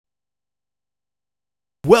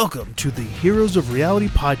Welcome to the Heroes of Reality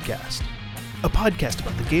podcast, a podcast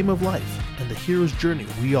about the game of life and the hero's journey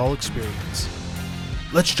we all experience.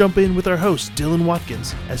 Let's jump in with our host, Dylan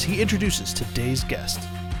Watkins, as he introduces today's guest.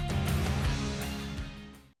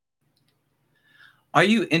 Are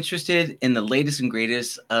you interested in the latest and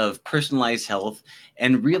greatest of personalized health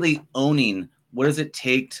and really owning what does it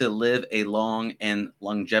take to live a long and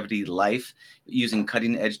longevity life using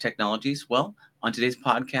cutting edge technologies? Well, on today's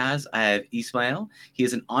podcast, I have Ismail. He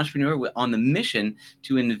is an entrepreneur on the mission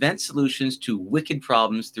to invent solutions to wicked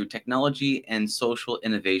problems through technology and social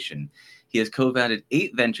innovation. He has co-founded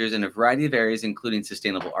 8 ventures in a variety of areas, including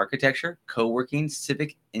sustainable architecture, co-working,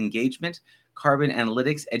 civic engagement, carbon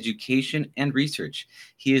analytics, education, and research.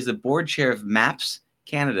 He is the board chair of MAPS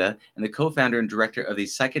Canada and the co-founder and director of the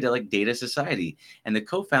Psychedelic Data Society and the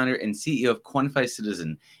co-founder and CEO of Quantified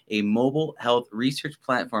Citizen, a mobile health research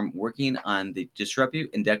platform working on the disruptive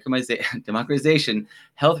and democratization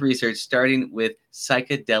health research, starting with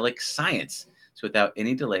psychedelic science. So without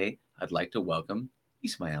any delay, I'd like to welcome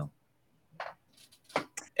Ismail.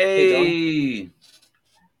 Hey,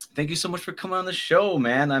 thank you so much for coming on the show,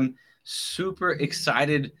 man. I'm super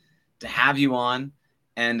excited to have you on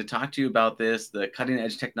and to talk to you about this, the cutting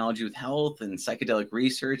edge technology with health and psychedelic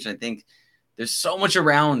research. I think there's so much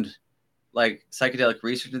around like psychedelic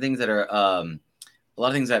research and things that are a lot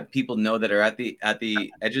of things that people know that are at the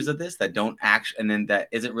edges of this that don't actually, and then that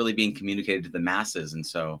isn't really being communicated to the masses. And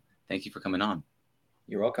so thank you for coming on.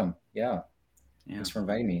 You're welcome. Yeah. Thanks for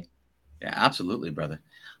inviting me. Yeah, absolutely, brother.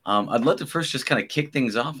 I'd love to first just kind of kick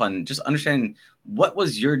things off on just understanding what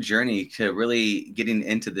was your journey to really getting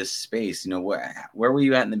into this space. You know, where were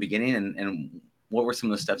you at in the beginning, and what were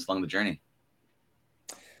some of the steps along the journey?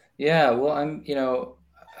 Yeah, well, as you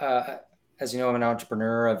know, I'm an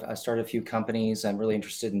entrepreneur. I started a few companies. I'm really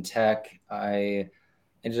interested in tech. I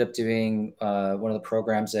ended up doing one of the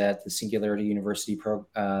programs at the Singularity University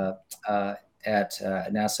at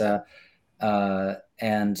NASA,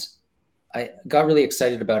 and I got really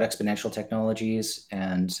excited about exponential technologies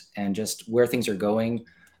and just where things are going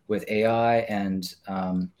with AI, and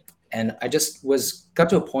I just got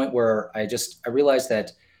to a point where I realized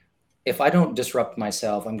that if I don't disrupt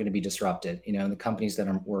myself, I'm going to be disrupted, in the companies that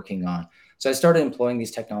I'm working on. So I started employing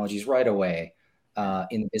these technologies right away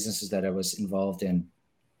in the businesses that I was involved in,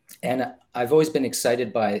 and I've always been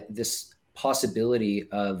excited by this possibility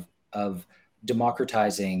of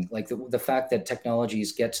democratizing, like the fact that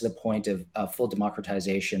technologies get to the point of full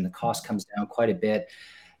democratization, the cost comes down quite a bit,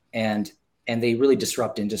 and they really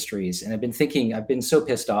disrupt industries. And I've been so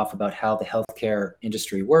pissed off about how the healthcare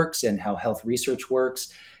industry works and how health research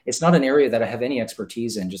works. It's not an area that I have any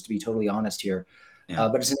expertise in, just to be totally honest here. Yeah.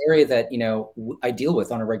 But it's an area that, I deal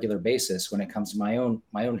with on a regular basis when it comes to my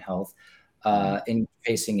own health, in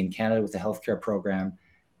facing in Canada with the healthcare program.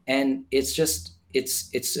 And it's just,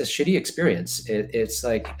 it's a shitty experience. It's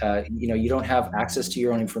like, you don't have access to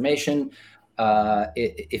your own information.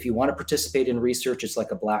 If you want to participate in research, it's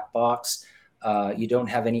like a black box. You don't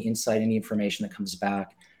have any insight, any information that comes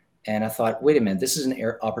back. And I thought, wait a minute, this is an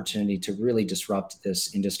opportunity to really disrupt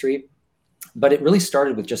this industry. But it really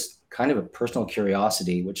started with just kind of a personal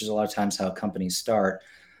curiosity, which is a lot of times how companies start.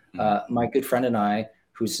 My good friend and I,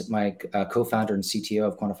 who's my co-founder and CTO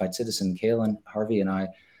of Quantified Citizen, Kaylin Harvey, and I,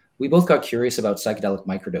 we both got curious about psychedelic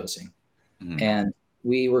microdosing. And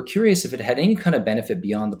we were curious if it had any kind of benefit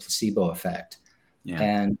beyond the placebo effect. Yeah.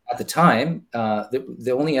 And at the time,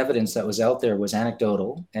 the only evidence that was out there was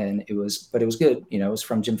anecdotal, but it was good. It was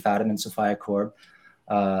from Jim Fadden and Sophia Korb.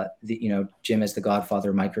 Jim is the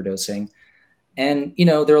godfather of microdosing. And,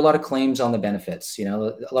 there are a lot of claims on the benefits. A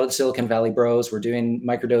lot of the Silicon Valley bros were doing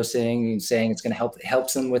microdosing and saying it's going to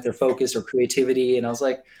helps them with their focus or creativity. And I was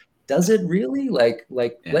like, does it really?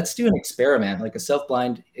 Yeah. Let's do an experiment, like a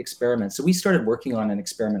self-blind experiment. So we started working on an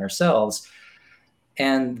experiment ourselves,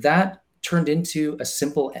 and that turned into a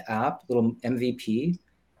simple app, little MVP.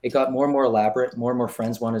 It got more and more elaborate. More and more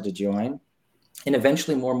friends wanted to join, and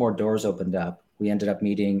eventually more and more doors opened up. We ended up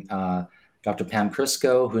meeting Dr. Pam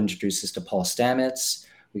Crisco, who introduced us to Paul Stamets.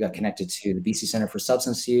 We got connected to the BC Center for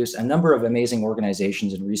Substance Use, a number of amazing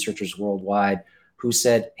organizations and researchers worldwide who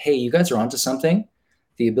said, hey, you guys are onto something.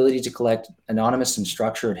 The ability to collect anonymous and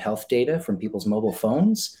structured health data from people's mobile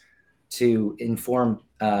phones to inform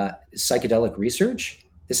psychedelic research.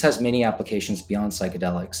 This has many applications beyond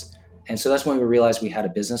psychedelics. And so that's when we realized we had a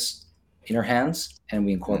business in our hands, and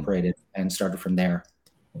we incorporated and started from there.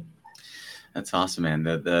 That's awesome, man.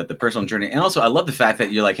 The personal journey. And also I love the fact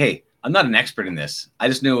that you're like, hey, I'm not an expert in this. I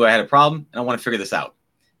just knew I had a problem and I want to figure this out.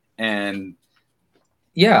 And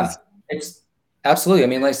yeah, it's absolutely. I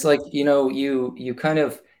mean, it's like, you kind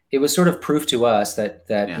of it was sort of proof to us that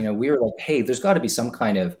Yeah. we were like, hey, there's got to be some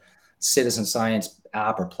kind of citizen science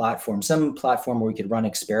app or platform, some platform where we could run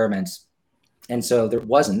experiments. And so there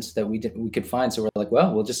wasn't that we could find. So we're like,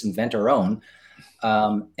 well, we'll just invent our own.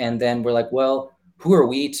 And then we're like, well, who are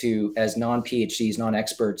we to, as non-PhDs,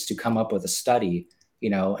 non-experts, to come up with a study?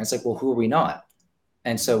 And it's like, well, who are we not?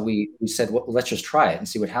 And so we said, well, let's just try it and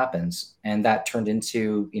see what happens. And that turned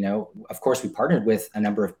into, of course, we partnered with a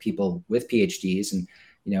number of people with PhDs and,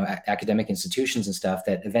 academic institutions and stuff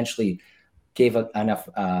that eventually gave enough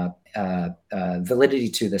validity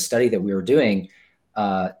to the study that we were doing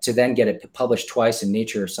to then get it published twice in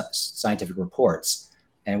Nature Scientific Reports.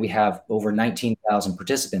 And we have over 19,000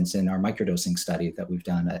 participants in our microdosing study that we've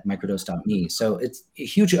done at microdose.me. So it's a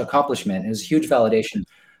huge accomplishment. It was a huge validation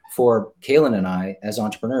for Kaylin and I as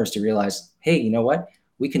entrepreneurs to realize, hey, you know what?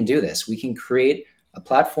 We can do this. We can create a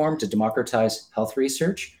platform to democratize health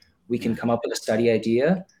research. We can come up with a study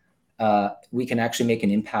idea. We can actually make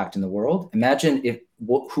an impact in the world. Imagine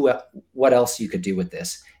what else you could do with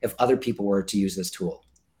this if other people were to use this tool.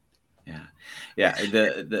 Yeah.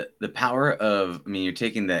 The power of, you're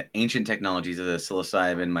taking the ancient technologies of the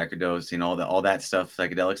psilocybin, microdosing, all that stuff,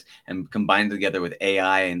 psychedelics, and combined together with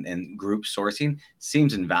AI and group sourcing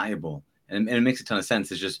seems invaluable. And it makes a ton of sense.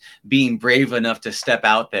 It's just being brave enough to step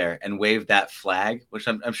out there and wave that flag, which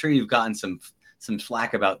I'm sure you've gotten some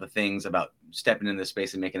flack about the things about stepping in this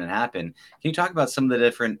space and making it happen. Can you talk about some of the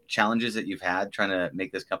different challenges that you've had trying to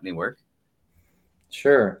make this company work?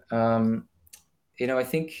 Sure. I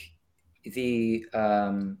think the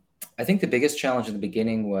biggest challenge in the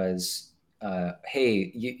beginning was,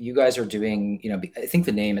 hey, you guys are doing, I think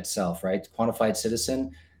the name itself, right? Quantified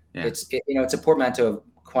Citizen. Yeah. It's a portmanteau of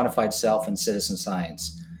quantified self and citizen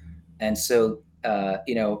science. And so,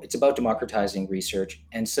 it's about democratizing research.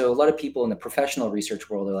 And so a lot of people in the professional research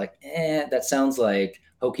world are like, that sounds like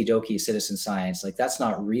hokey dokey citizen science. Like, that's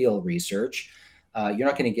not real research. You're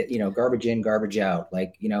not going to get, garbage in, garbage out.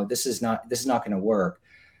 Like, this is not going to work.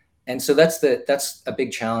 And so that's a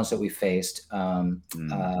big challenge that we faced. And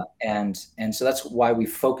so that's why we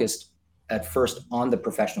focused at first on the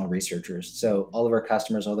professional researchers. So all of our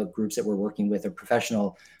customers, all the groups that we're working with are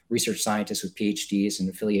professional research scientists with PhDs and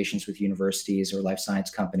affiliations with universities or life science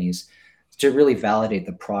companies to really validate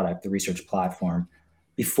the product, the research platform,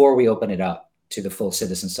 before we open it up to the full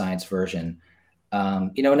citizen science version.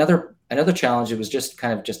 Another challenge, it was just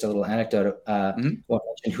a little anecdote, won't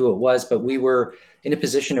mention who it was, but we were in a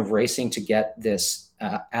position of racing to get this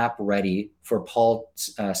app ready for Paul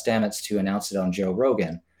Stamets to announce it on Joe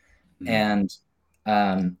Rogan. And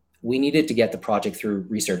we needed to get the project through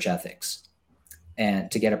research ethics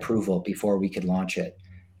and to get approval before we could launch it.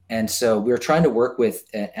 And so we were trying to work with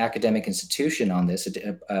an academic institution on this,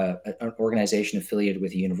 an organization affiliated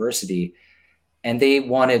with a university, and they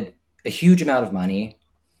wanted a huge amount of money,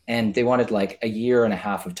 and they wanted like a year and a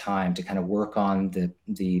half of time to kind of work on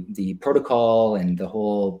the protocol and the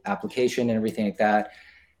whole application and everything like that.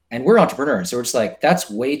 And we're entrepreneurs, so we're just like, that's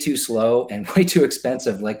way too slow and way too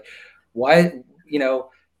expensive. Like, why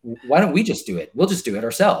don't we just do it? We'll just do it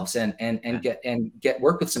ourselves and get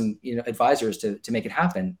work with some advisors to make it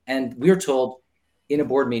happen. And we were told in a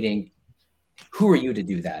board meeting, who are you to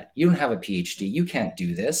do that? You don't have a PhD. You can't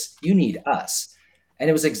do this. You need us. And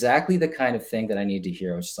it was exactly the kind of thing that I needed to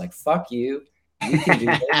hear. I was just like, fuck you. We can do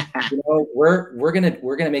this. We're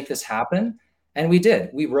gonna make this happen. And we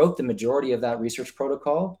did. We wrote the majority of that research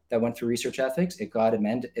protocol that went through research ethics. It got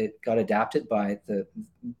amended. It got adapted by the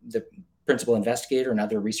principal investigator and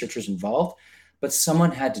other researchers involved. But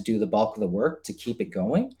someone had to do the bulk of the work to keep it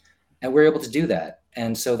going, and we were able to do that.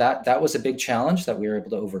 And so that was a big challenge that we were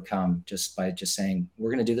able to overcome just by saying, we're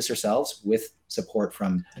going to do this ourselves with support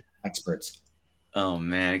from experts. Oh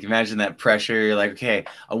man, can you imagine that pressure? You're like, okay,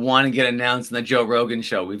 I want to get announced in the Joe Rogan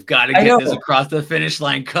show. We've got to get this across the finish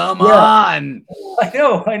line. Come on.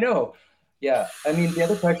 I know. Yeah. I mean, the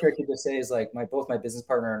other pressure I could just say is like both my business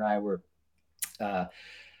partner and I were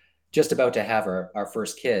just about to have our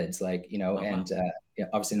first kids,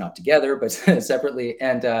 obviously not together, but separately.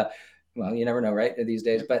 And well, you never know, right? These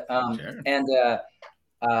days, but sure.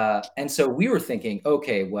 And so we were thinking,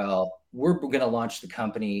 okay, well, we're going to launch the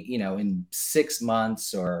company, in 6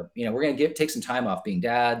 months, or, we're going to take some time off being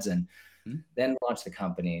dads and then launch the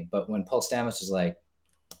company. But when Paul Stamets was like,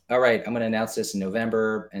 all right, I'm going to announce this in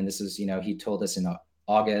November. And this is, he told us in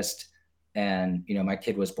August, and, my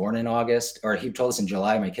kid was born in August, or he told us in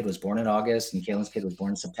July, my kid was born in August, and Kaylin's kid was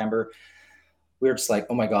born in September. We were just like,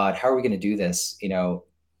 oh my God, how are we going to do this?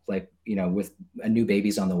 With a new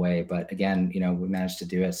baby's on the way. But again, we managed to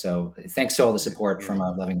do it. So thanks to all the support from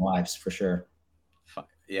our loving wives, for sure.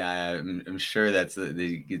 Yeah, I'm sure that's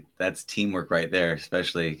that's teamwork right there.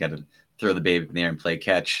 Especially got to throw the baby in the air and play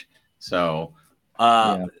catch. So,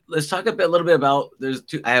 Yeah. let's talk a little bit about.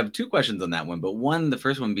 I have two questions on that one, but the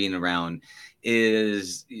first one being around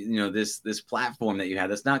is this platform that you have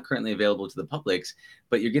that's not currently available to the publics,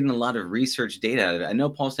 but you're getting a lot of research data out of it. I know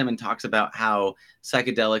Paul Stammen talks about how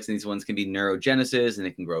psychedelics and these ones can be neurogenesis and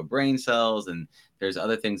it can grow brain cells, and there's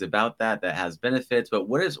other things about that has benefits. But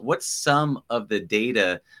what's some of the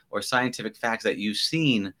data or scientific facts that you've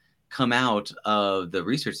seen come out of the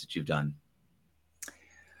research that you've done?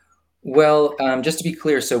 Well, just to be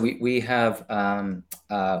clear, so we have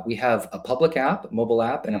a public app, mobile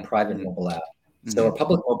app, and a private Mm-hmm. mobile app. So our Mm-hmm.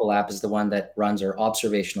 public mobile app is the one that runs our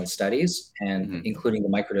observational studies, and Mm-hmm. including the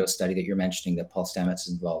microdose study that you're mentioning that Paul Stamets is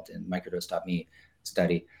involved in, microdose.me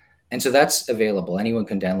study. And so that's available. Anyone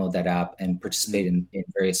can download that app and participate in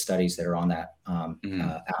various studies that are on that app.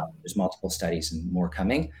 There's multiple studies and more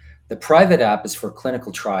coming. The private app is for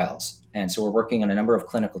clinical trials. And so we're working on a number of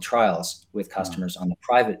clinical trials with customers on the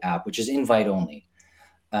private app, which is invite only.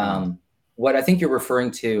 What I think you're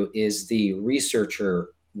referring to is the researcher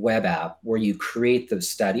web app where you create the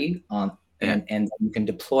study and you can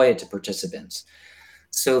deploy it to participants.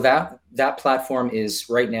 So that platform is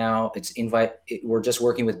right now, we're just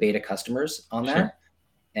working with beta customers on that.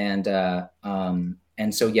 And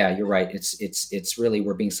so, yeah, you're right. It's really,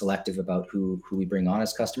 we're being selective about who we bring on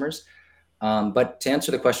as customers. But to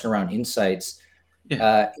answer the question around insights,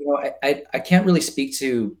 I can't really speak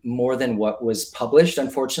to more than what was published,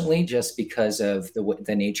 unfortunately, just because of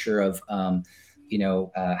the nature of how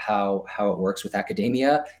it works with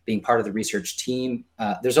academia. Being part of the research team,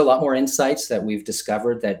 there's a lot more insights that we've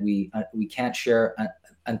discovered that we can't share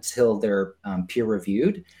until they're peer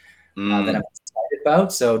reviewed. That I'm excited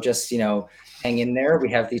about. So just hang in there. We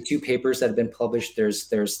have these 2 papers that have been published.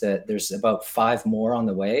 There's about 5 more on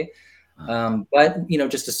the way. But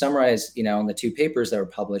just to summarize, on the 2 papers that were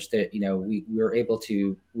published, that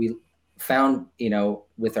we found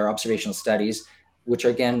with our observational studies, which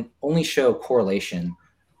again only show correlation,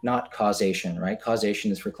 not causation, right?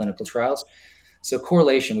 Causation is for clinical trials. So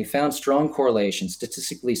correlation, we found strong correlations,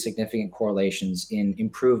 statistically significant correlations in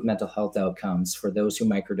improved mental health outcomes for those who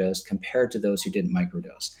microdosed compared to those who didn't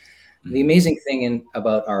microdose. The amazing thing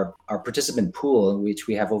about our participant pool, which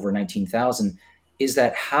we have over 19,000, is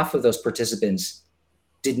that half of those participants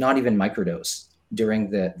did not even microdose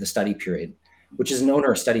during the study period, which is an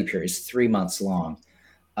owner study period, is 3 months long.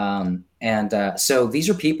 So these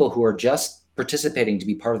are people who are just participating to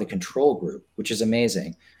be part of the control group, which is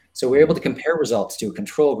amazing. So we're able to compare results to a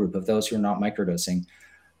control group of those who are not microdosing.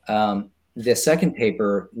 The second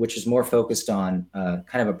paper, which is more focused on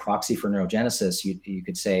kind of a proxy for neurogenesis, you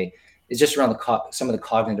could say, is just around some of the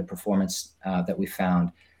cognitive performance that we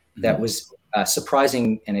found. That was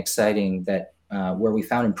surprising and exciting, that where we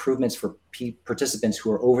found improvements for participants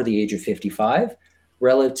who are over the age of 55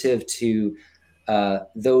 relative to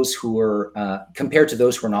those who were compared to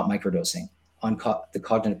those who are not microdosing on the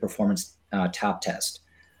cognitive performance TAP test.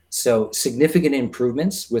 So significant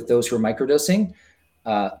improvements with those who are microdosing,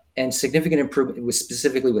 and significant improvement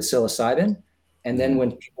specifically with psilocybin. And then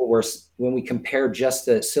when we compared just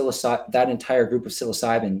that entire group of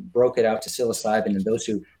psilocybin, broke it out to psilocybin and those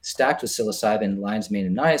who stacked with psilocybin, lion's mane,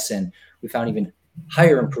 and niacin, we found even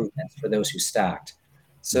higher improvements for those who stacked.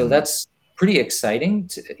 So that's pretty exciting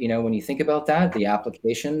when you think about that, the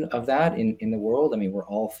application of that in the world. I mean, we're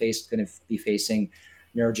all going to be facing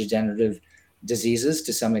neurodegenerative diseases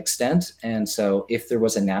to some extent. And so if there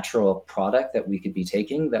was a natural product that we could be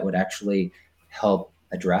taking that would actually help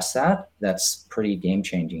address that, that's pretty game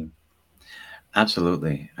changing.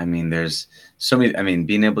 Absolutely. I mean, there's so many,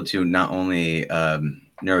 being able to not only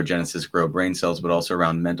neurogenesis, grow brain cells, but also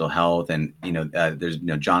around mental health. And, there's,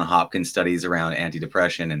 John Hopkins studies around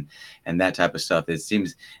antidepressant and that type of stuff. It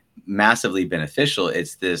seems massively beneficial.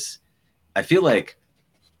 It's this, I feel like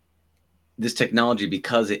this technology,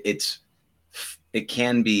 because it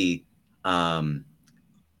can be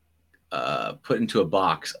put into a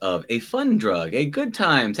box of a fun drug, a good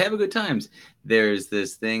times, have a good times. There's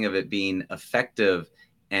this thing of it being effective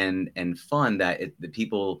and fun that the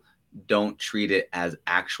people don't treat it as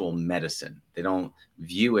actual medicine. They don't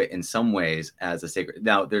view it in some ways as a sacred.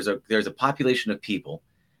 Now there's a population of people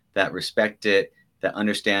that respect it, that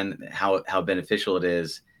understand how beneficial it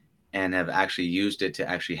is, and have actually used it to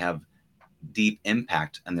actually have deep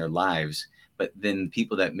impact on their lives. But then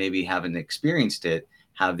people that maybe haven't experienced it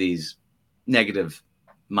have these negative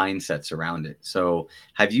mindsets around it. So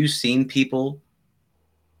have you seen people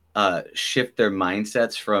shift their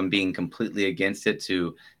mindsets from being completely against it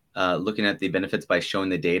to looking at the benefits by showing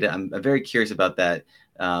the data. I'm very curious about that.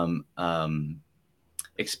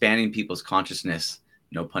 Expanding people's consciousness,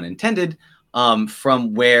 no pun intended,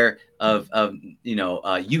 from where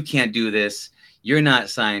you can't do this, you're not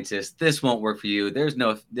scientists, this won't work for you, there's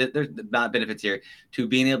not benefits here, to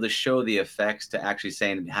being able to show the effects, to actually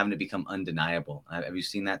saying, having it become undeniable. Have you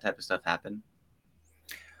seen that type of stuff happen?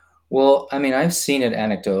 Well, I mean, I've seen it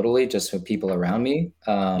anecdotally just with people around me.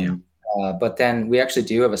 But then we actually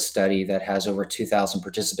do have a study that has over 2,000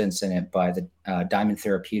 participants in it by the Diamond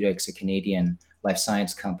Therapeutics, a Canadian life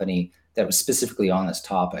science company that was specifically on this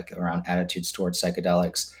topic around attitudes towards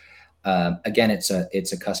psychedelics. Again, it's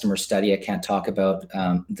a customer study. I can't talk about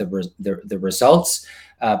the results,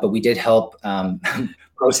 but we did help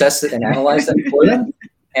process it and analyze them for them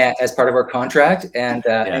as part of our contract, and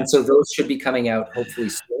so those should be coming out hopefully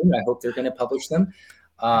soon. I hope they're going to publish them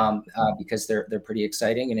because they're pretty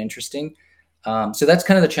exciting and interesting. So that's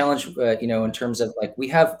kind of the challenge, in terms of, like, we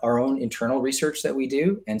have our own internal research that we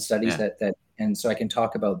do and studies and so I can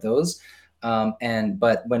talk about those.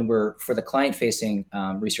 But when we're for the client-facing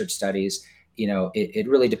research studies, it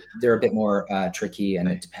really they're a bit more tricky, and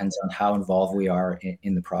it depends on how involved we are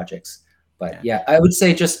in the projects. But I would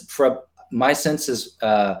say, just from my sense is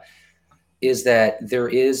that there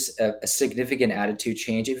is a significant attitude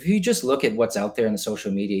change. If you just look at what's out there in the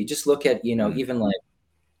social media, you just look at even like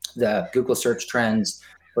the Google search trends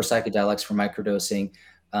for psychedelics, for microdosing.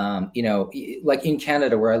 Like in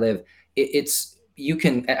Canada where I live, you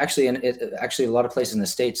can actually, and actually a lot of places in the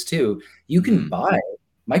States too, you can buy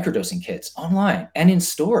microdosing kits online and in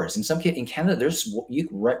stores. In Canada, there's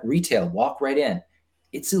retail, walk right in.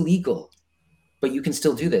 It's illegal, but you can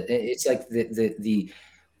still do that. It's like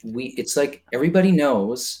it's like everybody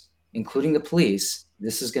knows, including the police,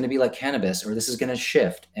 this is going to be like cannabis, or this is going to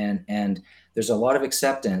shift, and there's a lot of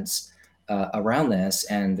acceptance around this,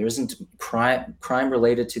 and there isn't crime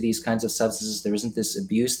related to these kinds of substances. There isn't this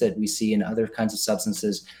abuse that we see in other kinds of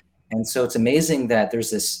substances. And so it's amazing that there's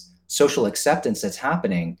this social acceptance that's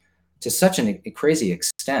happening to such a crazy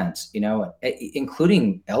extent,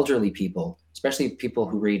 including elderly people, especially people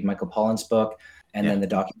who read Michael Pollan's book, and then the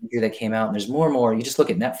documentary that came out. And there's more and more. You just look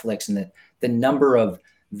at Netflix, and the number of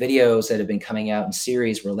videos that have been coming out in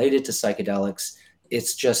series related to psychedelics,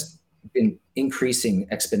 it's just been increasing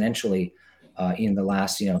exponentially in the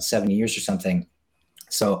last 7 years or something.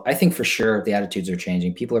 So I think for sure the attitudes are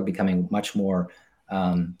changing. People are becoming much more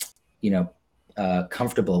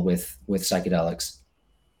comfortable with psychedelics.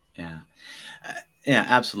 Yeah,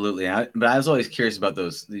 absolutely. But I was always curious about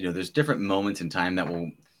those. There's different moments in time that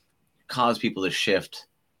will cause people to shift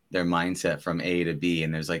their mindset from A to B.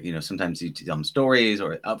 And there's sometimes you tell them stories,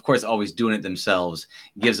 or of course always doing it themselves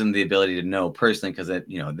gives them the ability to know personally, because then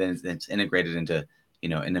it's integrated into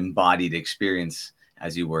an embodied experience,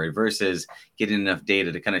 as you were, versus getting enough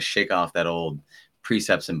data to kind of shake off that old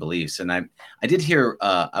precepts and beliefs. And I did hear,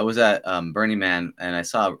 I was at Burning Man, and I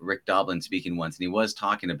saw Rick Doblin speaking once, and he was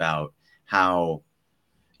talking about how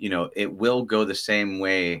it will go the same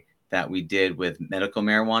way that we did with medical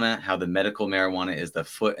marijuana, how the medical marijuana is the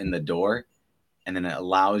foot in the door, and then it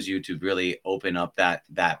allows you to really open up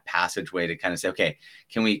that passageway to kind of say, okay,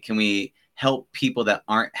 can we help people that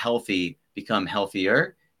aren't healthy become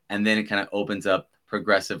healthier? And then it kind of opens up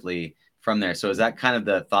progressively from there. So is that kind of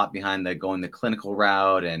the thought behind going the clinical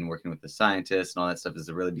route and working with the scientists and all that stuff, is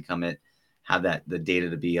to really have the data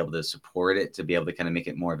to be able to support it, to be able to kind of make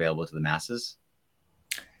it more available to the masses?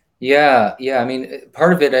 Yeah. I mean,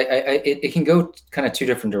 part of it, it can go kind of two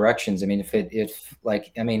different directions. I mean, the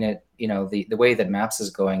way that MAPS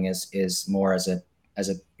is going is more as a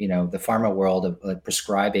the pharma world of like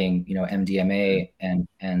prescribing, MDMA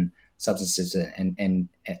and substances and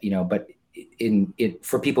but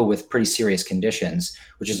for people with pretty serious conditions,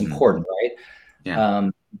 which is important, right? Yeah.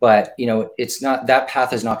 But it's not, that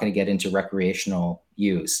path is not going to get into recreational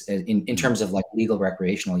use in terms of like legal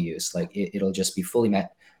recreational use. Like it'll just be fully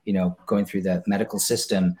going through the medical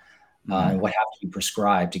system and what have to be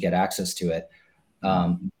prescribed to get access to it.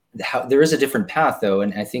 There is a different path though,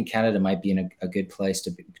 and I think Canada might be in a good place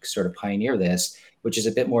to sort of pioneer this, which is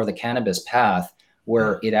a bit more the cannabis path,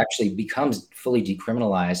 where it actually becomes fully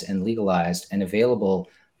decriminalized and legalized and available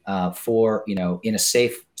for, in a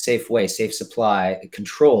safe way, safe supply,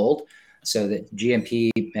 controlled, so that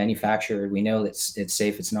GMP manufactured, we know that it's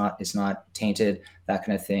safe, it's not tainted, that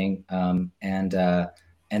kind of thing.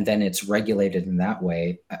 And then it's regulated in that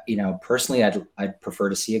way. Personally, I'd prefer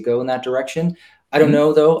to see it go in that direction. I don't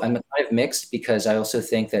know though. I'm kind of mixed, because I also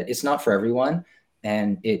think that it's not for everyone,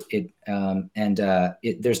 and there's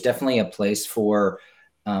definitely a place for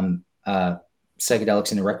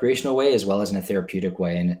psychedelics in a recreational way as well as in a therapeutic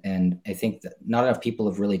way. And I think that not enough people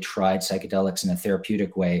have really tried psychedelics in a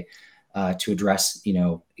therapeutic way to address,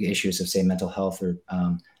 issues of, say, mental health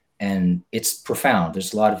and it's profound.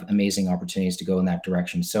 There's a lot of amazing opportunities to go in that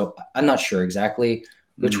direction. So I'm not sure exactly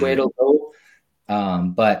which way it'll go.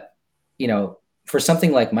 But, for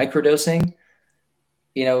something like microdosing,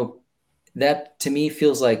 that to me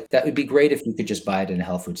feels like that would be great if you could just buy it in a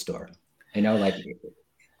health food store, like.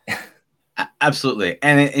 Absolutely.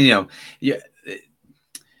 And you're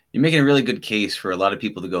making a really good case for a lot of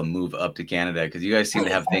people to go move up to Canada, because you guys seem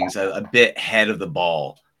to have things a bit ahead of the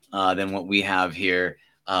ball than what we have here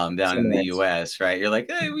down in the US, right? You're like,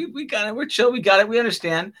 hey, we got it. We're chill. We got it. We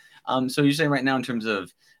understand. So you're saying right now in terms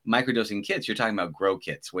of microdosing kits, you're talking about grow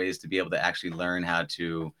kits, ways to be able to actually learn how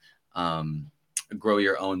to grow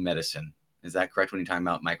your own medicine. Is that correct when you're talking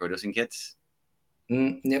about microdosing kits?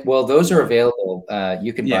 Well, those are available.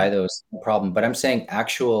 You can buy those, no problem. But I'm saying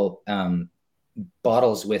actual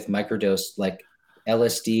bottles with microdose, like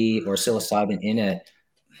LSD or psilocybin in it,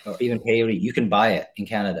 or even peyote, you can buy it in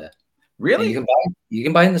Canada. Really? And you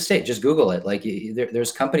can buy it in the state. Just Google it. Like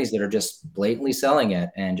there's companies that are just blatantly selling it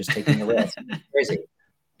and just taking a risk. It's crazy.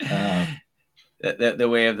 The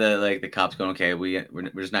way of the cops going, okay, we're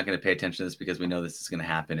just not going to pay attention to this because we know this is going to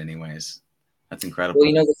happen anyways. That's incredible.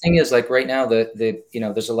 Well, the thing is, like right now,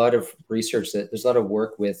 there's a lot of research there's a lot of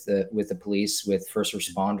work with the police, with first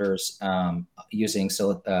responders, using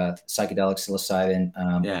psychedelic psilocybin,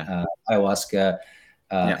 ayahuasca,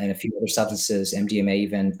 and a few other substances, MDMA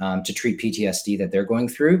even, to treat PTSD that they're going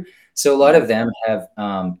through. So a lot of them have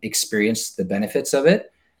experienced the benefits of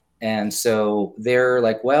it, and so they're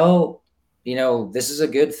like, well, this is a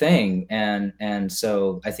good thing, and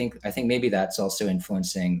so I think maybe that's also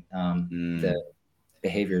influencing the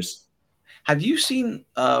behaviors. Have you seen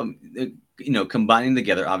combining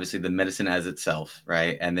together, obviously the medicine as itself,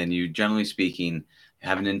 right? And then you, generally speaking,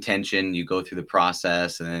 have an intention, you go through the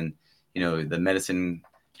process, and then the medicine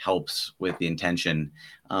helps with the intention.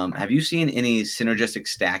 Have you seen any synergistic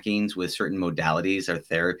stackings with certain modalities or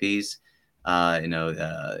therapies?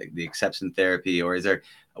 The acceptance therapy, or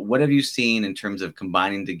what have you seen in terms of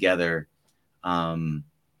combining together the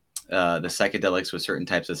psychedelics with certain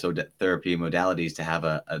types of therapy modalities to have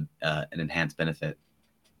an enhanced benefit?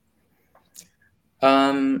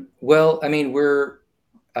 Well, I mean, we're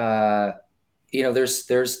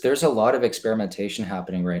there's a lot of experimentation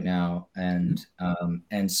happening right now, and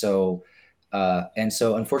so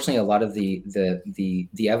unfortunately a lot of the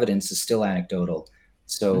evidence is still anecdotal.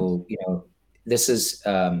 So this is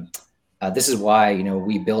why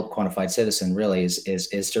we built Quantified Citizen, really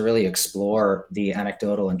is to really explore the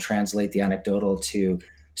anecdotal and translate the anecdotal to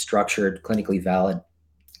structured, clinically valid,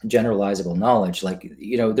 generalizable knowledge. Like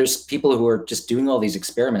there's people who are just doing all these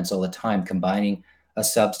experiments all the time, combining a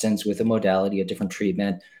substance with a modality, a different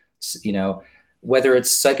treatment, whether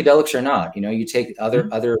it's psychedelics or not. You take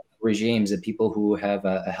other regimes of people who have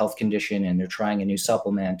a health condition and they're trying a new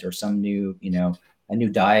supplement or some new a new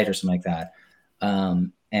diet or something like that.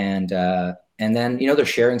 And then, they're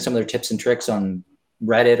sharing some of their tips and tricks on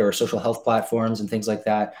Reddit or social health platforms and things like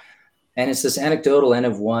that. And it's this anecdotal N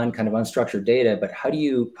of one kind of unstructured data, but how do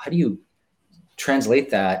you translate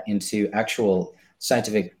that into actual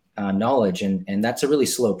scientific knowledge? And that's a really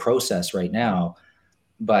slow process right now.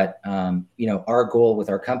 But, our goal with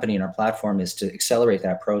our company and our platform is to accelerate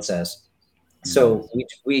that process. So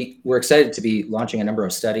we're excited to be launching a number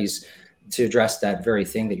of studies to address that very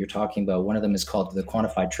thing that you're talking about. One of them is called the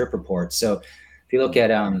Quantified Trip Report. So if you look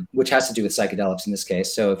at, which has to do with psychedelics in this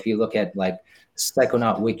case. So if you look at like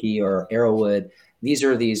Psychonaut Wiki or Arrowwood, these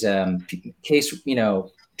are these case,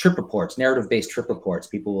 trip reports, narrative-based trip reports.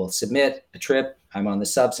 People will submit a trip. I'm on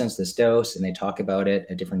this substance, this dose, and they talk about it,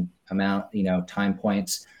 a different amount, time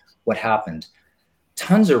points, what happened.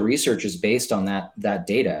 Tons of research is based on that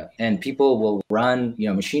data, and people will run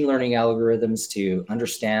machine learning algorithms to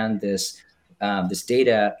understand this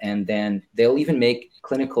data, and then they'll even make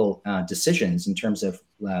clinical decisions in terms of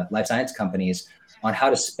life science companies on how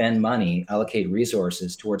to spend money, allocate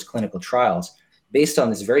resources towards clinical trials based on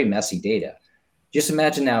this very messy data. Just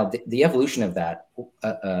imagine now the evolution of that,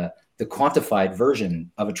 the quantified version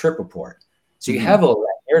of a trip report. So you have all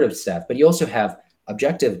that narrative stuff, but you also have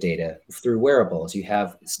objective data through wearables. You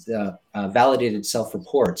have validated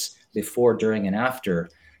self-reports before, during, and after.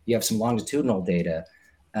 You have some longitudinal data,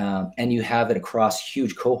 and you have it across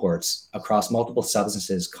huge cohorts, across multiple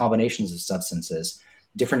substances, combinations of substances,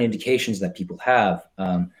 different indications that people have,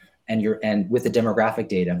 and with the demographic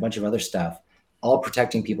data, a bunch of other stuff, all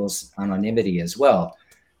protecting people's anonymity as well.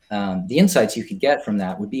 The insights you could get from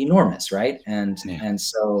that would be enormous, right? And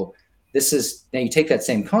so now you take that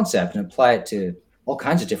same concept and apply it to all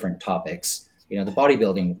kinds of different topics. The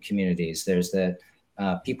bodybuilding communities, there's the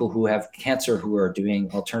people who have cancer who are doing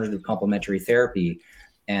alternative complementary therapy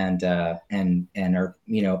and are,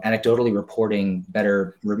 anecdotally reporting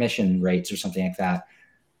better remission rates or something like that.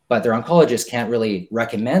 But their oncologists can't really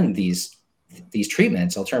recommend these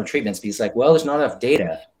treatments, alternative treatments, because there's not enough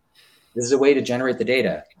data. This is a way to generate the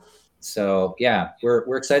data. So yeah,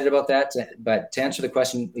 we're excited about that. But to answer the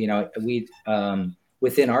question, we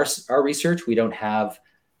within our research, we don't have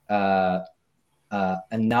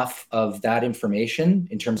enough of that information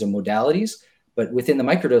in terms of modalities. But within the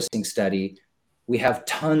microdosing study, we have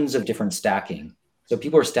tons of different stacking. So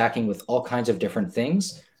people are stacking with all kinds of different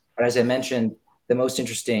things. But as I mentioned, the most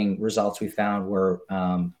interesting results we found were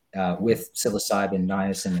with psilocybin,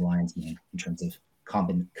 niacin, and lion's mane in terms of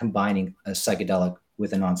combining a psychedelic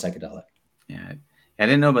with a non-psychedelic. Yeah, I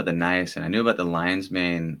didn't know about the niacin. I knew about the lion's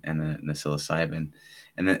mane and the psilocybin,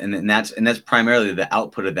 and that's primarily the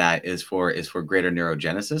output of that is for greater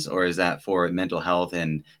neurogenesis, or is that for mental health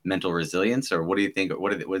and mental resilience, or what do you think?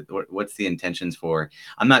 What's the intentions for?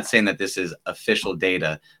 I'm not saying that this is official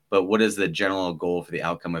data, but what is the general goal for the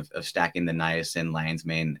outcome of stacking the niacin, lion's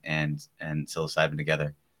mane, and psilocybin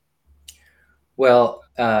together? Well,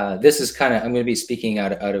 this is I'm going to be speaking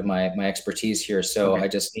out of my expertise here, so okay. I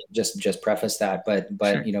just preface that. But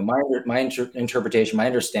sure. My interpretation, my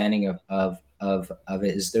understanding of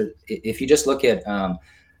it is there. If you just look at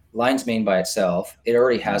lion's mane by itself, it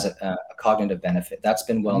already has a cognitive benefit. That's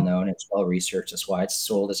been well known. It's well researched. That's why it's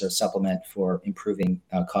sold as a supplement for improving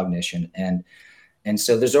cognition, and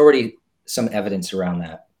so there's already some evidence around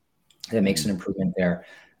that makes an improvement there.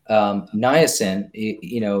 Niacin,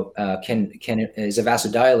 is a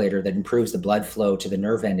vasodilator that improves the blood flow to the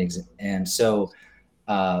nerve endings, and so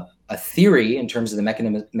a theory in terms of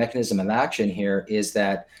the mechanism of action here is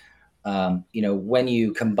that when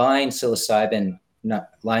you combine psilocybin,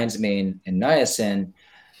 lion's mane, and niacin,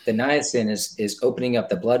 the niacin is opening up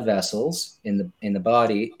the blood vessels in the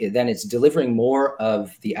body. Then it's delivering more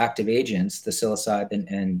of the active agents, the psilocybin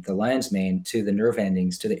and the lion's mane, to the nerve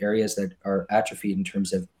endings, to the areas that are atrophied in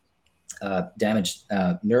terms of damaged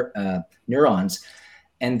neurons.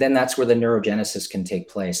 And then that's where the neurogenesis can take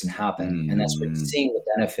place and happen. And that's where you're seeing the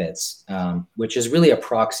benefits, which is really a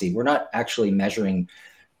proxy. We're not actually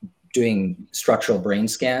doing structural brain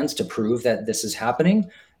scans to prove that this is happening.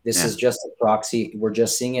 This is just a proxy. We're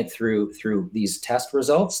just seeing it through these test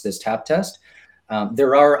results, this TAP test.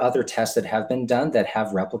 There are other tests that have been done that have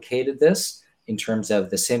replicated this in terms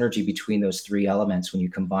of the synergy between those three elements when you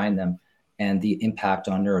combine them and the impact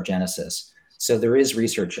on neurogenesis. So there is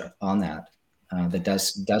research on that that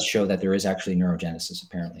does show that there is actually neurogenesis,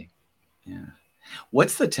 apparently. Yeah.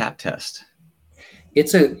 What's the TAP test?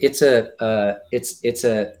 It's a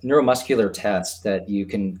neuromuscular test that you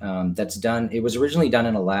can that's done. It was originally done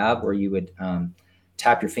in a lab where you would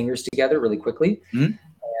tap your fingers together really quickly, and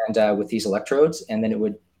with these electrodes, and then it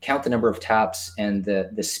would count the number of taps and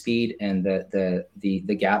the speed and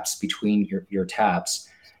the gaps between your taps.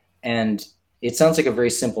 And it sounds like a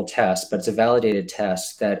very simple test, but it's a validated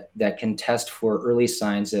test that can test for early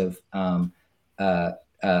signs of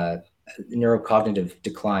neurocognitive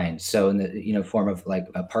decline. So in the form of like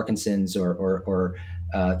Parkinson's or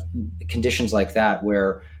conditions like that,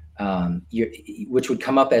 where which would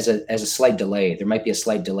come up as a slight delay. There might be a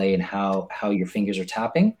slight delay in how your fingers are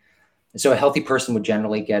tapping. And so a healthy person would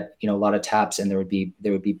generally get a lot of taps, and there would be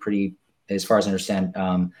pretty, as far as I understand,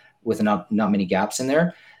 with not many gaps in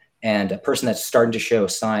there. And a person that's starting to show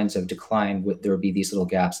signs of decline, there would be these little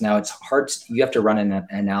gaps. Now it's hard. You have to run an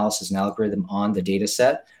analysis, an algorithm on the data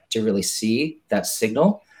set to really see that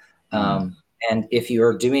signal. And if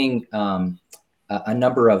you're doing a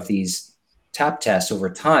number of these TAP tests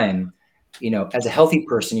over time, as a healthy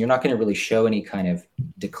person, you're not going to really show any kind of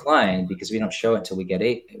decline because we don't show it till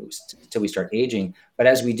we start aging. But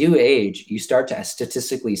as we do age, you start to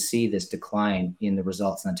statistically see this decline in the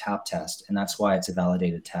results in the TAP test. And that's why it's a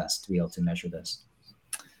validated test to be able to measure this.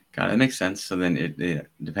 Got it. That makes sense. So then it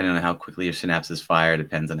depending on how quickly your synapses fire,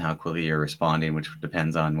 depends on how quickly you're responding, which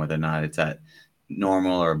depends on whether or not it's at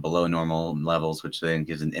normal or below normal levels, which then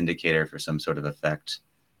gives an indicator for some sort of effect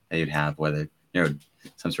that you'd have, whether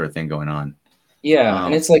some sort of thing going on. Yeah,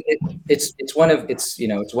 and it's like it's one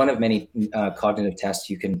of many cognitive tests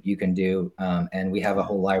you can do, and we have a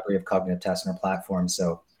whole library of cognitive tests on our platform.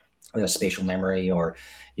 So there's spatial memory, or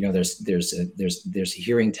there's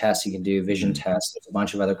hearing tests you can do, vision tests. There's a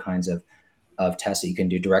bunch of other kinds of tests that you can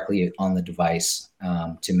do directly on the device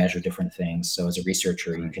to measure different things. So as a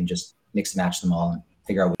researcher, you can just mix and match them all and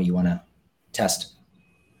figure out what you want to test.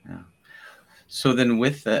 Yeah. So then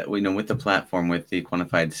with the, with the platform, with the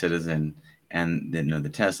Quantified Citizen and the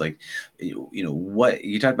test, like, what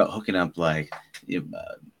you talked about hooking up, like,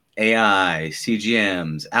 AI,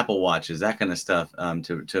 CGMs, Apple Watches, that kind of stuff,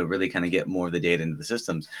 to really kind of get more of the data into the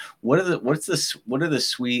systems. What are the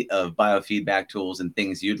suite of biofeedback tools and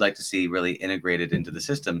things you'd like to see really integrated into the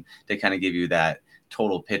system to kind of give you that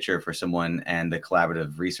total picture for someone and the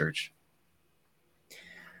collaborative research?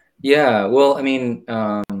 Yeah, well, I mean,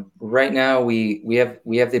 right now we have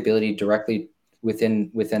the ability directly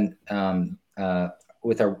within with our a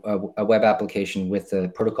web application with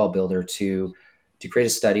the protocol builder to create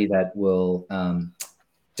a study that will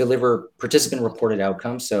deliver participant reported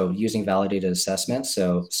outcomes. So using validated assessments,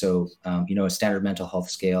 a standard mental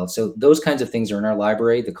health scale. So those kinds of things are in our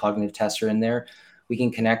library. The cognitive tests are in there. We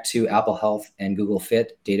can connect to Apple Health and Google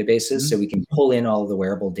Fit databases, so we can pull in all of the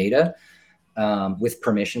wearable data with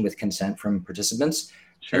permission, with consent from participants.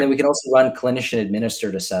 Sure. And then we can also run clinician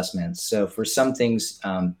administered assessments. So for some things,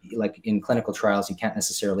 like in clinical trials, you can't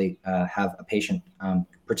necessarily have a patient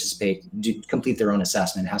complete their own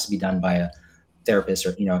assessment. It has to be done by a therapist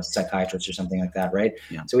or a psychiatrist or something like that, right?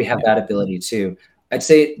 Yeah. So we have that ability too. I'd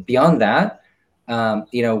say beyond that,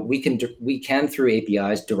 we can through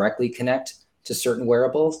APIs directly connect to certain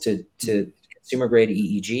wearables, to consumer grade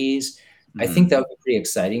EEGs. I think that would be pretty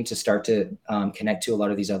exciting to start to connect to a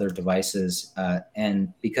lot of these other devices,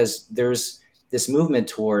 and because there's this movement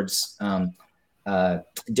towards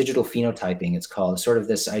digital phenotyping, it's called, sort of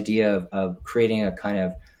this idea of creating a kind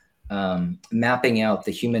of mapping out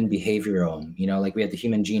the human behaviorome. Like we had the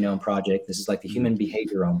Human Genome Project. This is like the Human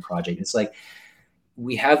Behaviorome Project. It's like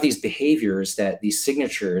we have these behaviors, these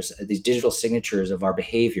signatures, these digital signatures of our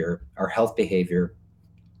behavior, our health behavior,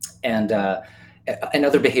 and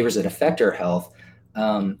other behaviors that affect our health.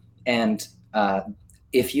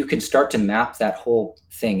 If you can start to map that whole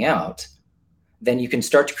thing out, then you can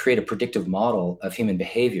start to create a predictive model of human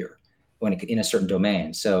behavior in a certain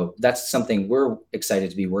domain. So that's something we're excited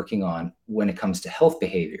to be working on when it comes to health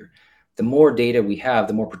behavior. The more data we have,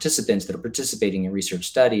 the more participants that are participating in research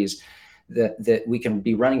studies, that we can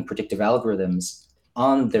be running predictive algorithms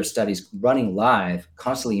on their studies, running live,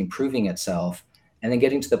 constantly improving itself, and then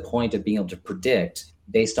getting to the point of being able to predict,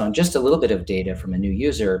 based on just a little bit of data from a new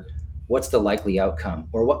user, what's the likely outcome,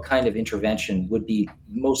 or what kind of intervention would be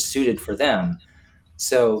most suited for them.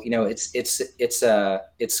 So it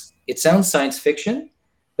sounds science fiction,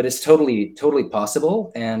 but it's totally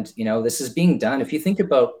possible. And this is being done. If you think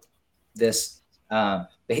about this,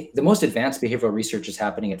 the most advanced behavioral research is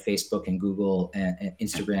happening at Facebook and Google and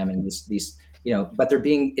Instagram and these but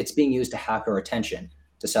it's being used to hack our attention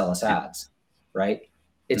to sell us ads. Right?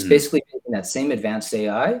 It's basically taking that same advanced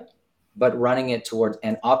AI, but running it towards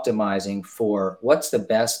and optimizing for how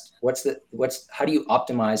do you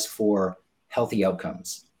optimize for healthy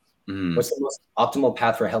outcomes? What's the most optimal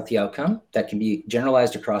path for a healthy outcome that can be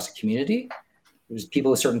generalized across a community? There's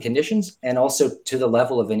people with certain conditions, and also to the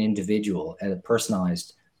level of an individual at a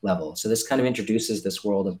personalized level. So this kind of introduces this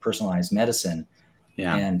world of personalized medicine.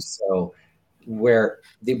 Yeah. And so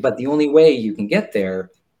but the only way you can get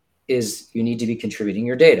there is you need to be contributing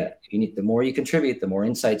your data. The more you contribute, the more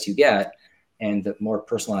insights you get, and the more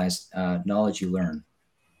personalized knowledge you learn.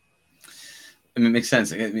 I mean, it makes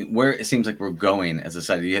sense. I mean, where it seems like we're going as a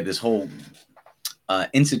society, you have this whole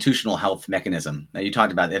institutional health mechanism that you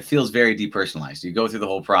talked about. It feels very depersonalized. You go through the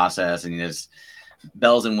whole process, and there's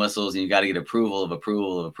bells and whistles, and you got to get approval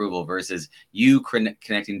versus you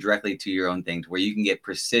connecting directly to your own thing, to where you can get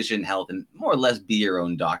precision health and more or less be your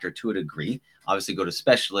own doctor to a degree. Obviously, go to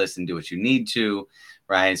specialists and do what you need to,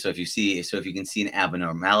 right? So if you can see an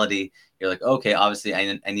abnormality, you're like, okay, obviously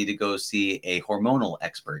I need to go see a hormonal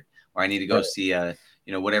expert, or I need to go see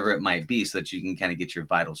whatever it might be, so that you can kind of get your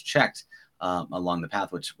vitals checked along the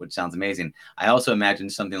path, which sounds amazing. I also imagine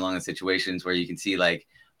something along the situations where you can see, like,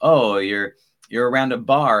 oh, you're around a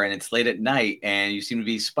bar and it's late at night and you seem to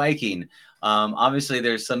be spiking. Obviously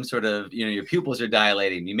there's some sort of, your pupils are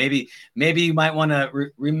dilating. Maybe you might want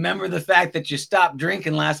to remember the fact that you stopped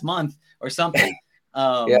drinking last month or something.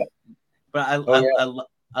 But I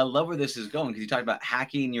love where this is going, because you talked about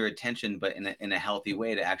hacking your attention, but in a healthy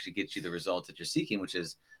way, to actually get you the results that you're seeking, which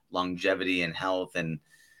is longevity and health, and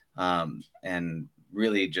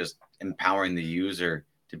really just empowering the user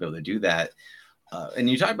to be able to do that. And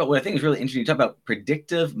you talk about what I think is really interesting. You talk about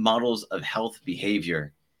predictive models of health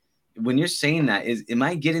behavior. When you're saying that, am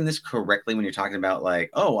I getting this correctly when you're talking about, like,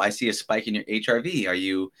 oh, I see a spike in your HRV.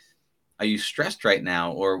 Are you stressed right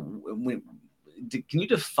now? Or can you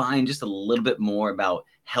define just a little bit more about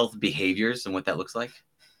health behaviors and what that looks like?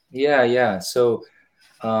 Yeah. So,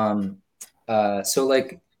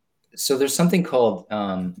 like so there's something called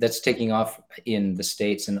that's taking off in the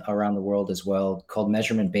States and around the world as well, called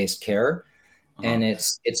measurement-based care. And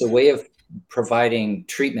it's a way of providing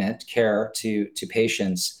treatment care to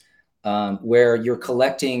patients, where you're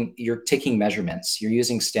taking measurements, you're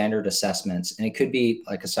using standard assessments, and it could be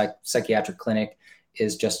like a psychiatric clinic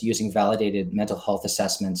is just using validated mental health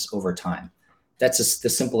assessments over time. That's the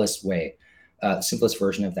simplest way, simplest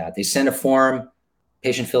version of that. They send a form,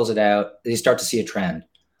 patient fills it out, they start to see a trend.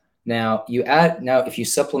 Now if you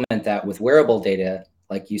supplement that with wearable data,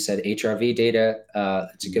 like you said, HRV data,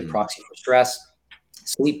 it's a good proxy for stress,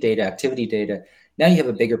 sleep data, activity data. Now you have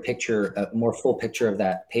a bigger picture, a more full picture of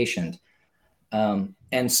that patient.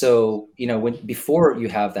 And so, before you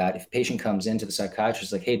have that, if a patient comes into the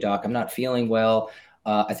psychiatrist like, hey doc, I'm not feeling well.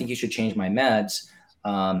 I think you should change my meds.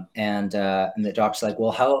 And the doc's like,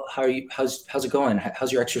 well, how are you, how's it going?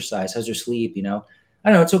 How's your exercise? How's your sleep? I don't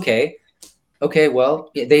know. It's okay. Okay.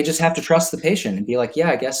 Well, they just have to trust the patient and be like, yeah,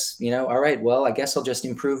 I guess, all right, well, I guess I'll just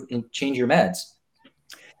improve and change your meds.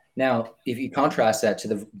 Now, if you contrast that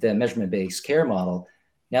to the measurement-based care model,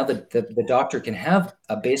 now the doctor can have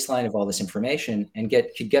a baseline of all this information and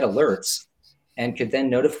could get alerts and could then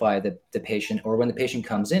notify the patient, or when the patient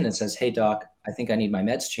comes in and says, hey doc, I think I need my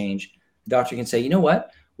meds changed, the doctor can say, you know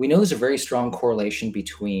what, we know there's a very strong correlation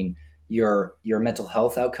between your mental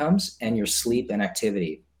health outcomes and your sleep and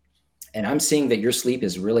activity. And I'm seeing that your sleep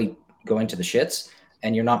is really going to the shits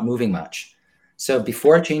and you're not moving much. So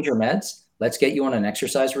before I change your meds, let's get you on an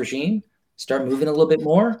exercise regime, start moving a little bit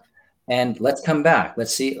more, and let's come back.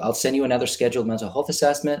 Let's see, I'll send you another scheduled mental health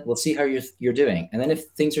assessment. We'll see how you're doing. And then if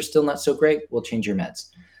things are still not so great, we'll change your meds.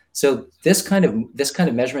 So this kind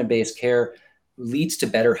of measurement-based care leads to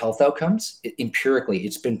better health outcomes. Empirically,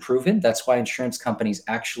 it's been proven. That's why insurance companies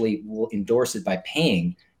actually will endorse it by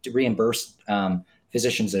paying to reimburse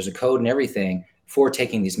physicians. There's a code and everything for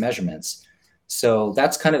taking these measurements. So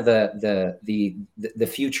that's kind of the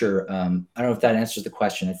future. I don't know if that answers the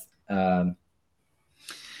question.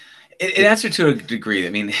 It answered to a degree. I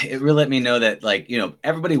mean, it really let me know that,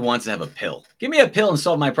 everybody wants to have a pill. Give me a pill and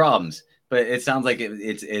solve my problems. But it sounds like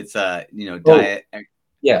it's diet.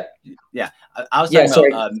 Yeah. Yeah. I was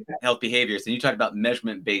talking about health behaviors, and you talked about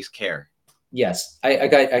measurement-based care. Yes.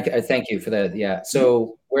 I thank you for that. Yeah.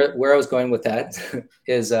 So where I was going with that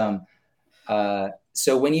is,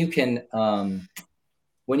 so when you can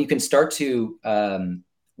start to,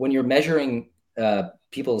 when you're measuring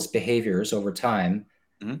people's behaviors over time,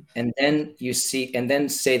 and then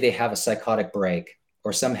say they have a psychotic break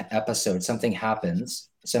or some episode, something happens,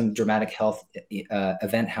 some dramatic health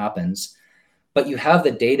event happens, but you have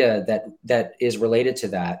the data that is related to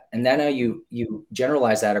that, and then now you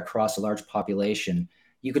generalize that across a large population,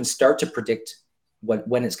 you can start to predict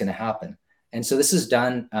when it's going to happen. And so this is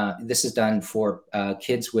done for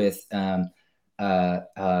kids with different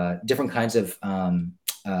kinds of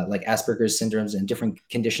like Asperger's syndromes and different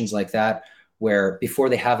conditions like that, where before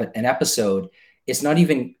they have an episode, it's not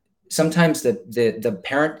even, sometimes the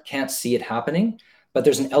parent can't see it happening, but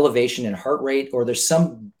there's an elevation in heart rate, or there's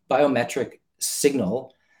some biometric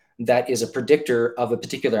signal that is a predictor of a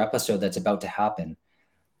particular episode that's about to happen.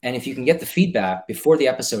 And if you can get the feedback before the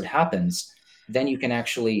episode happens, then you can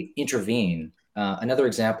actually intervene. Another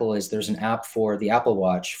example is there's an app for the Apple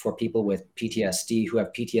Watch for people with PTSD who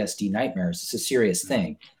have PTSD nightmares. It's a serious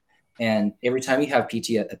thing. And every time you have a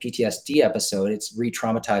PTSD episode, it's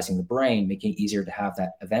re-traumatizing the brain, making it easier to have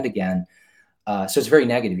that event again. So it's very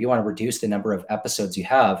negative. You want to reduce the number of episodes you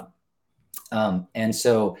have. And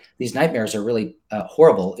so these nightmares are really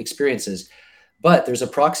horrible experiences, but there's a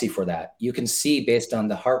proxy for that. You can see based on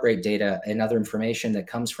the heart rate data and other information that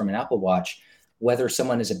comes from an Apple Watch, whether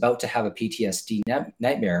someone is about to have a PTSD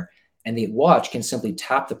nightmare, and the watch can simply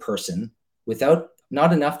tap the person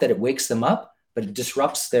not enough that it wakes them up, but it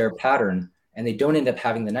disrupts their pattern and they don't end up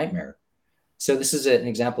having the nightmare. So this is an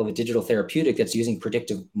example of a digital therapeutic that's using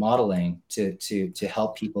predictive modeling to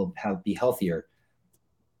help people be healthier.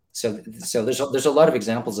 So there's a lot of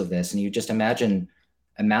examples of this, and you just imagine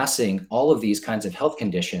amassing all of these kinds of health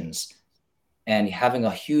conditions and having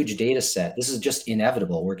a huge data set. This is just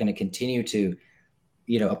inevitable. We're going to continue to,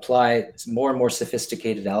 apply more and more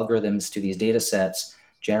sophisticated algorithms to these data sets,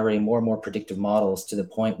 generating more and more predictive models to the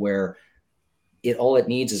point where all it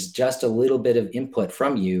needs is just a little bit of input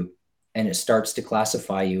from you, and it starts to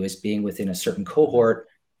classify you as being within a certain cohort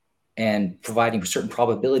and providing certain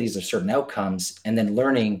probabilities of certain outcomes, and then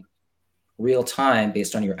learning real time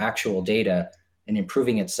based on your actual data and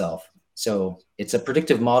improving itself. So it's a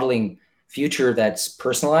predictive modeling future that's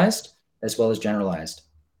personalized as well as generalized.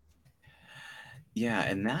 Yeah,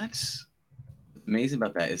 and that's amazing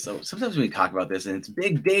about that is, so sometimes when we talk about this and it's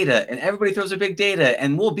big data and everybody throws their big data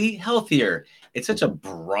and we'll be healthier, it's such a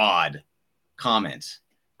broad comment,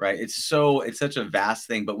 right? It's such a vast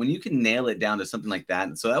thing, but when you can nail it down to something like that,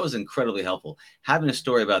 and so that was incredibly helpful. Having a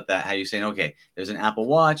story about that, how you're saying, okay, there's an Apple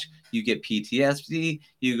Watch, you get PTSD,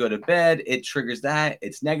 you go to bed, it triggers that,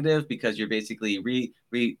 it's negative because you're basically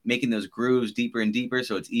making those grooves deeper and deeper,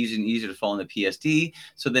 so it's easier and easier to fall into PSD.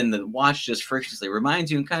 So then the watch just frictionlessly reminds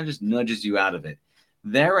you and kind of just nudges you out of it.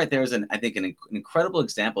 There, right there is I think an incredible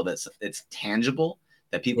example that's tangible,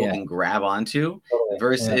 that people can grab onto,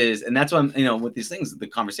 versus, and that's why I'm, with these things, the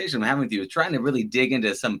conversation I'm having with you is trying to really dig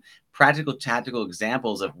into some practical, tactical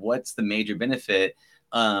examples of what's the major benefit.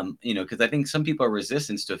 Because I think some people are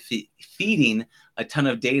resistant to feeding a ton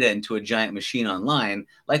of data into a giant machine online,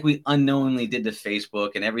 like we unknowingly did to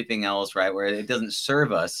Facebook and everything else, right? Where it doesn't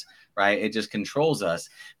serve us, right? It just controls us.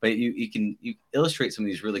 But you illustrate some of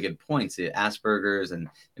these really good points, Asperger's, and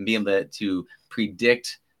be able to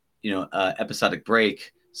predict, episodic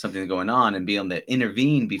break, something going on, and be able to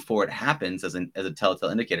intervene before it happens as a telltale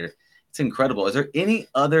indicator. It's incredible. Is there any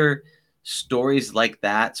other stories like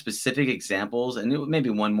that, specific examples, and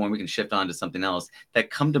maybe one more, we can shift on to something else,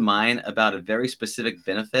 that come to mind about a very specific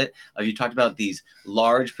benefit of, you talked about these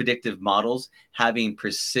large predictive models having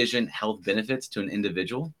precision health benefits to an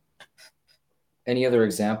individual? Any other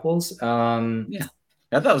examples? Yeah,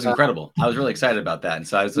 I thought it was incredible. I was really excited about that, and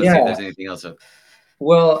so I was going to see if there's anything else.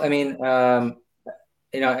 Well, I mean, I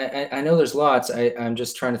know there's lots. I'm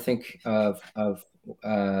just trying to think of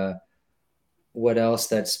what else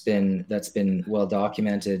that's been well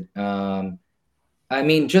documented. I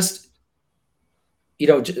mean,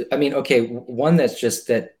 okay, one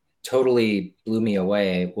that totally blew me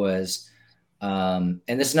away was, and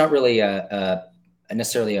this is not really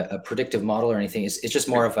necessarily a predictive model or anything. It's just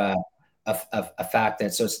more of a fact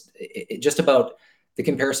that, so it's just about the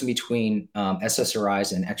comparison between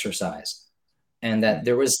SSRIs and exercise, and that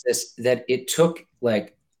there was that it took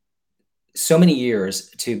like so many years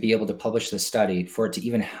to be able to publish this study for it to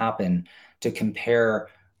even happen, to compare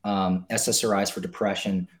SSRIs for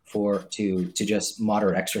depression to just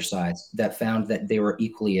moderate exercise, that found that they were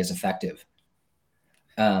equally as effective.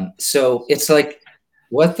 So it's like,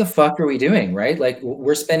 what the fuck are we doing, right? Like,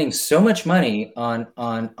 we're spending so much money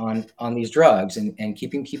on these drugs and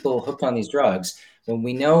keeping people hooked on these drugs, when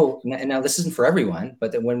we know, and now this isn't for everyone,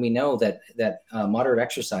 but that when we know that moderate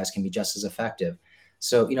exercise can be just as effective.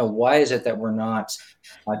 So, why is it that we're not,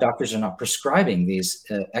 doctors are not prescribing these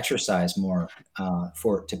exercise more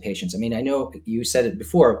to patients? I mean, I know you said it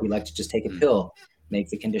before, we like to just take a pill, make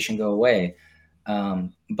the condition go away.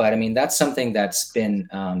 But I mean, that's something that's been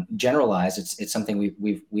generalized. It's something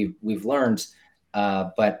we've learned.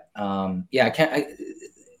 I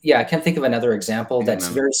can't think of another example that's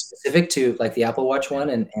very specific to like the Apple Watch one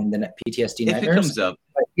and the PTSD nightmares. If it comes up,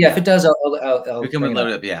 if it does, I'll bring it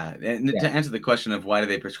up. Yeah, and to answer the question of why do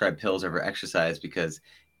they prescribe pills over exercise, because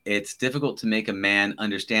it's difficult to make a man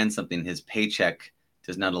understand something his paycheck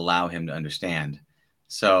does not allow him to understand.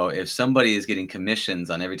 So if somebody is getting commissions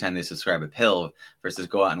on every time they subscribe a pill versus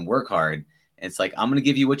go out and work hard, it's like, I'm going to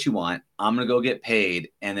give you what you want, I'm going to go get paid,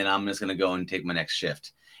 and then I'm just going to go and take my next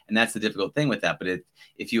shift. And that's the difficult thing with that. But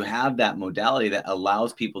if you have that modality that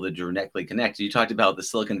allows people to directly connect, you talked about the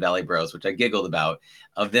Silicon Valley bros, which I giggled about,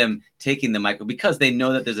 of them taking the micro because they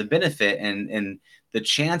know that there's a benefit, and the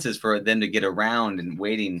chances for them to get around and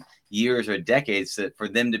waiting years or decades for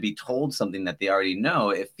them to be told something that they already know,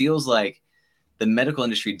 it feels like the medical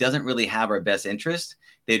industry doesn't really have our best interest.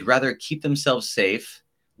 They'd rather keep themselves safe,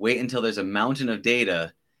 wait until there's a mountain of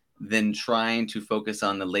data, than trying to focus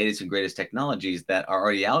on the latest and greatest technologies that are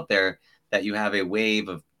already out there, that you have a wave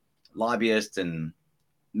of lobbyists and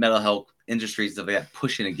mental health industries that are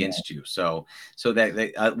pushing against you. So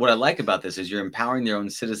that what I like about this is you're empowering your own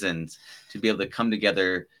citizens to be able to come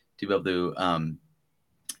together, to be able to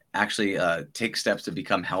actually take steps to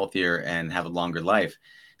become healthier and have a longer life.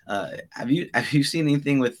 Have you seen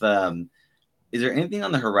anything with, is there anything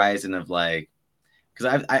on the horizon of like,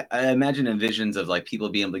 because I imagine visions of like people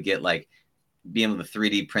being able to get like, being able to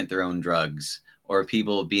 3D print their own drugs, or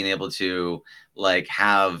people being able to like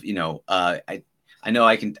have, I know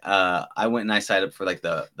I can, I went and I signed up for like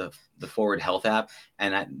the Forward Health app.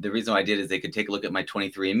 And the reason why I did is they could take a look at my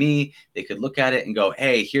 23andMe. They could look at it and go,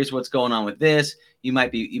 hey, here's what's going on with this. You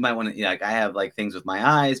might want to, like I have like things with my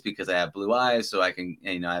eyes because I have blue eyes. So I can,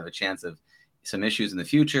 I have a chance of some issues in the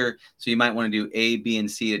future. So you might want to do A, B, and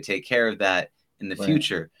C to take care of that in the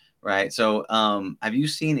future. Right. So have you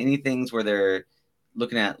seen any things where they're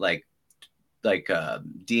looking at like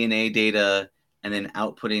DNA data and then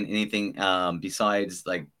outputting anything besides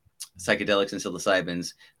like psychedelics and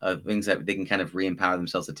psilocybins, things that they can kind of re-empower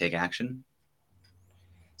themselves to take action?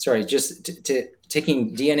 Sorry, just to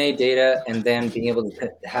taking DNA data and then being able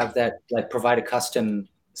to have that, like, provide a custom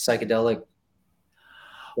psychedelic.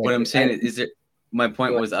 What I'm saying is there, my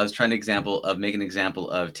point Go was I was trying to make an example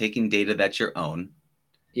of taking data that's your own,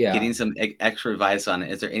 Yeah. getting some extra advice on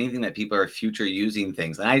it. Is there anything that people are future using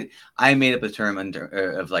things? And I made up a term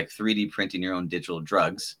of like 3D printing your own digital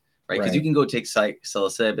drugs, right? Because you can go take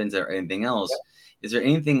psilocybins or anything else. Yep. Is there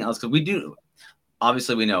anything else? Because we do,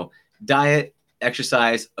 obviously we know diet,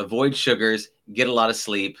 exercise, avoid sugars, get a lot of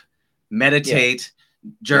sleep, meditate,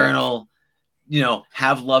 journal,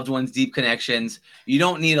 have loved ones, deep connections. You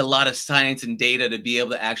don't need a lot of science and data to be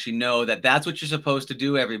able to actually know that that's what you're supposed to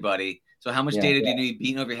do, everybody. So how much data do you need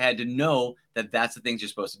beating over your head to know that that's the things you're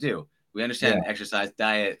supposed to do? We understand exercise,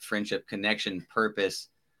 diet, friendship, connection, purpose.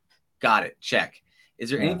 Got it. Check. Is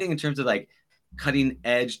there anything in terms of like cutting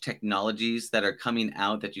edge technologies that are coming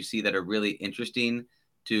out that you see that are really interesting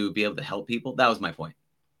to be able to help people? That was my point.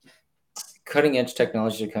 Cutting edge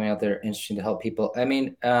technologies are coming out that are interesting to help people. I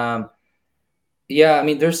mean, yeah, I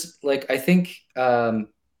mean, there's like, I think, I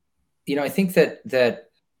think that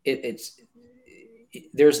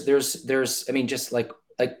there's, I mean, just like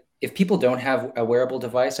if people don't have a wearable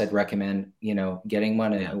device, I'd recommend, getting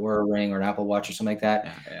one, a Oura Ring or an Apple Watch or something like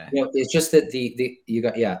that. It's just that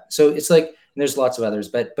so it's like, there's lots of others,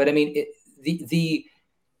 but I mean,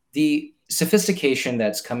 the sophistication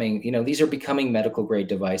that's coming, these are becoming medical grade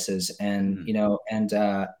devices, and, be able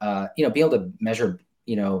to measure,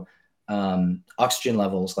 oxygen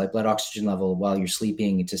levels, like blood oxygen level while you're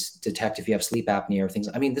sleeping, to detect if you have sleep apnea or things.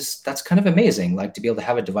 I mean, that's kind of amazing. Like, to be able to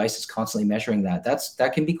have a device that's constantly measuring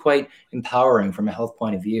that can be quite empowering from a health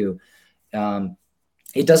point of view.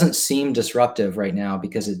 It doesn't seem disruptive right now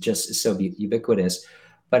because it just is so ubiquitous.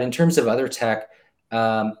 But in terms of other tech,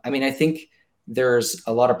 I mean, I think there's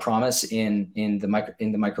a lot of promise in the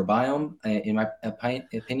microbiome, in my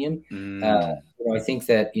opinion. I think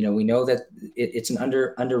that, we know that it's an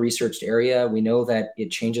under researched area. We know that it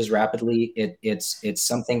changes rapidly. It's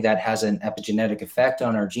something that has an epigenetic effect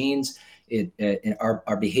on our genes,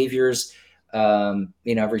 our behaviors.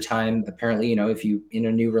 Every time, apparently, if you in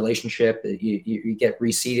a new relationship, you get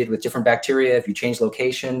reseeded with different bacteria. If you change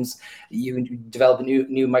locations, you develop a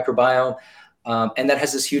new microbiome. And that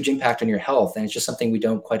has this huge impact on your health. And it's just something we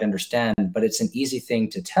don't quite understand, but it's an easy thing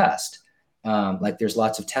to test. Like, there's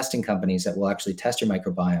lots of testing companies that will actually test your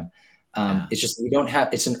microbiome. It's just,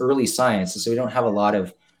 it's an early science. So we don't have a lot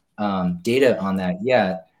of data on that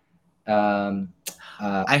yet.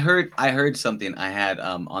 I heard something I had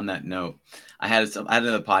on that note. I had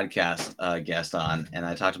another podcast guest on, and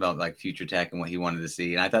I talked about like future tech and what he wanted to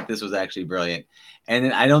see. And I thought this was actually brilliant. And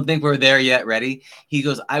then I don't think we're there yet. Ready? He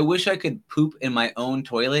goes, I wish I could poop in my own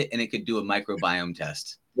toilet and it could do a microbiome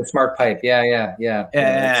test. The smart pipe. Yeah.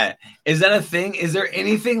 Is that a thing? Is there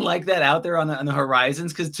anything like that out there on the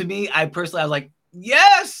horizons? Because to me, I was like,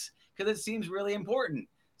 yes, because it seems really important.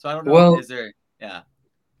 So I don't know. Well, is there? Yeah.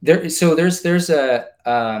 There was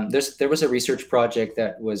a research project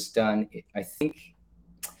that was done, I think,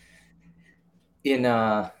 in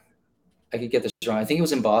I could get this wrong. I think it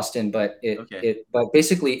was in Boston, but but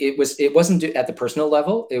basically it wasn't at the personal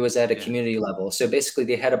level. It was at a community level. So basically,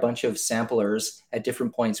 they had a bunch of samplers at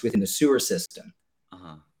different points within the sewer system,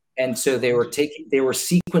 and so they were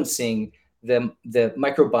sequencing the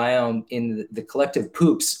microbiome in the collective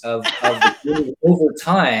poops of the community over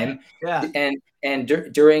time, and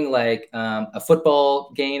during like a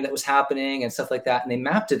football game that was happening and stuff like that, and they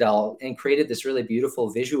mapped it all and created this really beautiful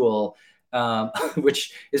visual,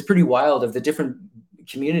 which is pretty wild, of the different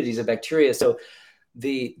communities of bacteria. So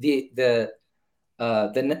the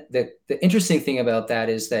interesting thing about that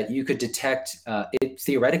is that you could detect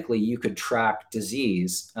theoretically you could track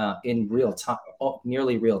disease in real time,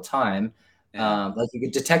 nearly real time. Like, you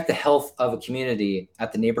could detect the health of a community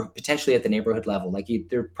at the potentially at the neighborhood level. Like,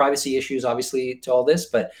 there are privacy issues, obviously, to all this,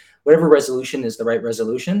 but whatever resolution is the right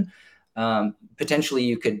resolution, potentially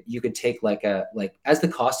you could take as the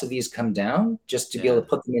cost of these come down, just to be able to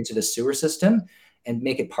put them into the sewer system and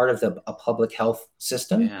make it part of a public health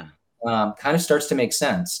system, kind of starts to make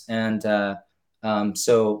sense. And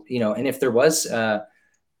so, and if there was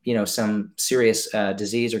some serious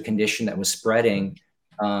disease or condition that was spreading,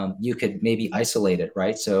 you could maybe isolate it,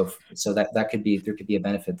 right? So there could be a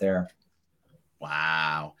benefit there.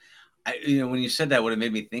 Wow. When you said that, what it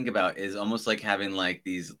made me think about is almost like having like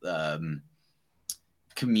these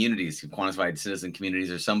communities, quantified citizen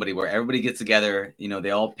communities, or somebody where everybody gets together,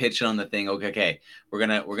 they all pitch on the thing. Okay, we're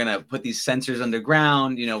gonna put these sensors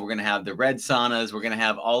underground, we're gonna have the red saunas, we're gonna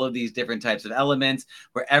have all of these different types of elements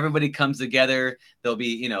where everybody comes together. There'll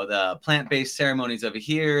be, the plant-based ceremonies over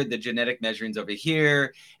here, the genetic measurings over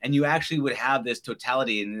here, and you actually would have this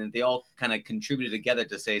totality, and they all kind of contributed together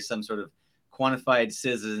to say some sort of quantified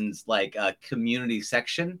citizens like a community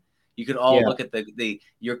section. You could all look at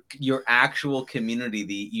your actual community,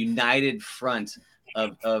 the united front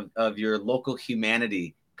of your local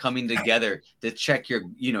humanity coming together to check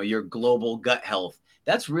your global gut health.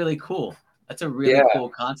 That's really cool. That's a really cool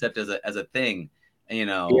concept as a thing. I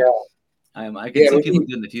can see people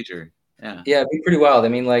do in the future. Yeah, it'd be pretty wild. I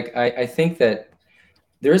mean, like I think that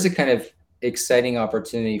there is a kind of exciting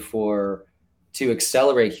opportunity to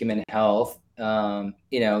accelerate human health.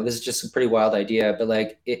 This is just a pretty wild idea, but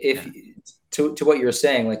like to what you're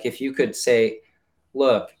saying, like if you could say,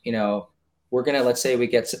 look, let's say we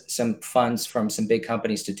get some funds from some big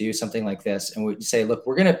companies to do something like this, and we say, look,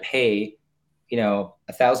 we're going to pay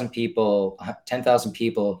 1,000 people, 10,000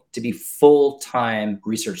 people to be full-time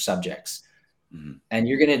research subjects, and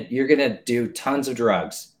you're gonna do tons of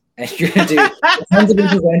drugs, and you're gonna do tons of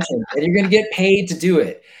intervention, and you're gonna get paid to do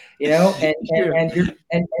it. And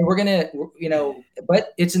we're gonna,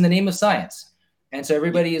 but it's in the name of science. And so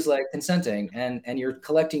everybody is like consenting, and you're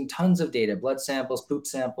collecting tons of data, blood samples, poop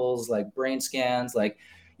samples, like brain scans, like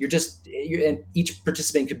and each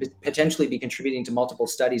participant could potentially be contributing to multiple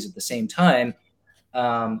studies at the same time.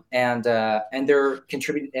 And they're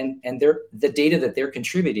contributing, and the data that they're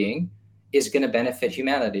contributing is going to benefit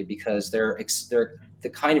humanity, because they're the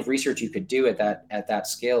kind of research you could do at that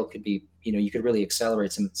scale could be, you could really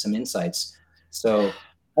accelerate some insights. So,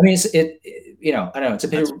 I mean, I don't know, it's a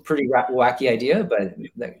pretty wacky idea, but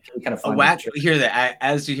that can be kind of fun. Hear that?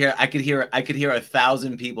 As you hear, I could hear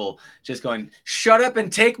 1,000 people just going, "Shut up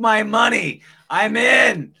and take my money. I'm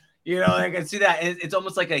in." I can see that. It's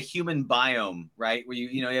almost like a human biome, right? Where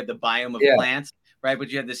you have the biome of plants, right? But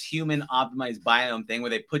you have this human optimized biome thing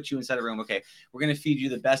where they put you inside a room. Okay, we're going to feed you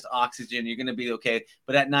the best oxygen. You're going to be okay.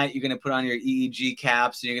 But at night, you're going to put on your EEG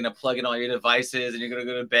caps, and you're going to plug in all your devices, and you're going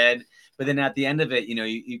to go to bed. But then at the end of it,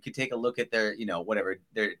 you could take a look at their, whatever,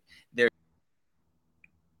 their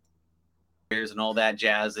and all that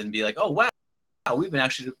jazz, and be like, oh, wow, we've been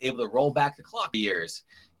actually able to roll back the clock years.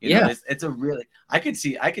 It's a really, I could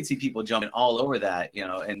see people jumping all over that,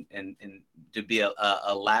 and to be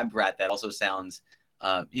a lab rat, that also sounds,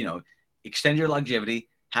 extend your longevity,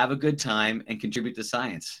 have a good time, and contribute to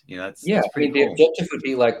science. That's pretty cool. The objective would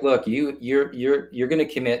be like, look, you're going to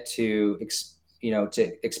commit to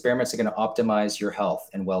experiments that are going to optimize your health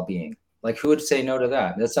and well-being. Like, who would say no to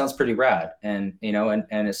that? That sounds pretty rad. And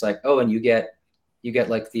and it's like, oh, and you get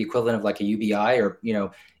like the equivalent of like a UBI, or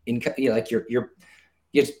like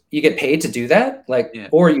you get paid to do that, like,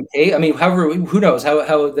 or you pay. I mean, however, who knows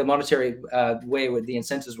how the monetary way with the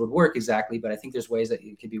incentives would work exactly, but I think there's ways that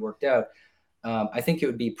it could be worked out. I think it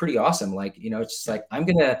would be pretty awesome. Like, it's just like, I'm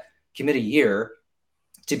gonna commit a year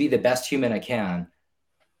to be the best human I can,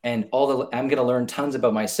 and I'm gonna learn tons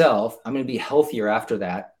about myself. I'm gonna be healthier after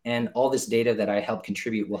that, and all this data that I help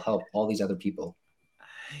contribute will help all these other people.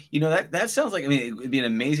 That sounds like, I mean, it would be an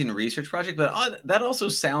amazing research project, but that also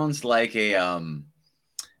sounds like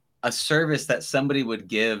a service that somebody would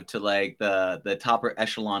give to like the top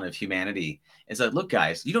echelon of humanity. It's like, look,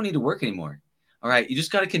 guys, you don't need to work anymore. All right, you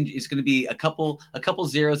just got to. It's going to be a couple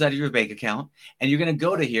zeros out of your bank account, and you're going to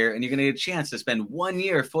go to here, and you're going to get a chance to spend 1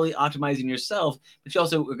 year fully optimizing yourself. But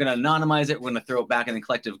we're going to anonymize it. We're going to throw it back in the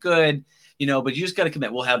collective good, But you just got to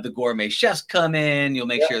commit. We'll have the gourmet chefs come in. You'll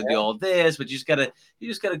make sure to do all this, but you just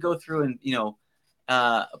got to go through and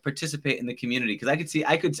participate in the community. Because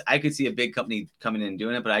I could see a big company coming in and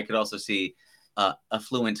doing it, but I could also see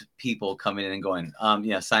affluent people coming in and going,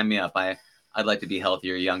 sign me up. I'd like to be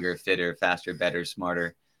healthier, younger, fitter, faster, better,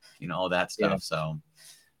 smarter, all that stuff. Yeah. So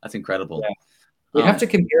that's incredible. Yeah. We have to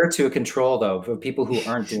compare it to a control, though, for people who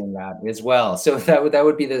aren't doing that as well. So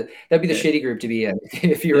that'd be the shitty group to be in.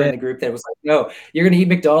 If you're in the group that was like, no, you're going to eat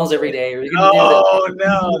McDonald's every day, or you're going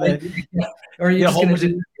to or you're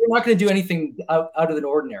not going to do anything out of the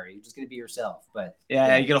ordinary. You're just going to be yourself. But you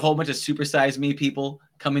get a whole bunch of supersize me people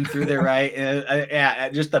coming through there,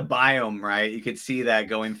 right? Just the biome, right? You could see that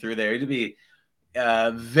going through there. It'd be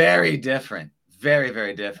very different, very,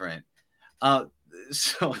 very different.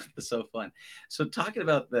 So fun. So talking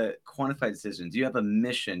about the quantified decisions, you have a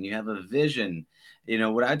mission, you have a vision.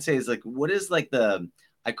 What I'd say is like, what is like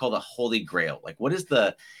I call the holy grail? Like, what is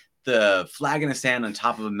the flag in the sand on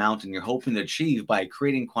top of a mountain you're hoping to achieve by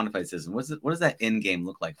creating quantified decisions? What does that end game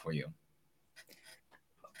look like for you?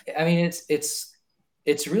 I mean,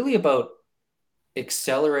 it's really about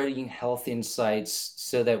accelerating health insights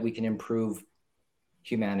so that we can improve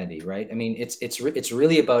humanity, right? I mean, it's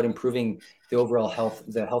really about improving the overall health,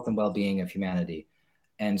 the health and well-being of humanity.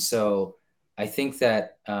 And so I think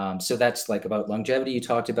that so that's like about longevity you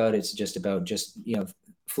talked about. It's just about just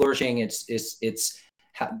flourishing. It's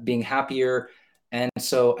being happier. And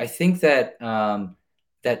so I think that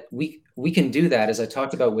that we can do that, as I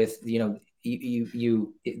talked about with the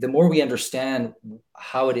more we understand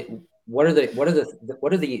how it what are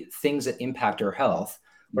the things that impact our health,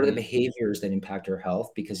 what are the behaviors that impact our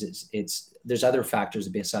health, because it's there's other factors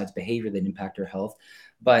besides behavior that impact our health,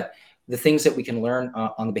 but the things that we can learn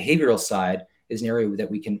on the behavioral side is an area that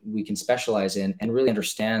we can specialize in and really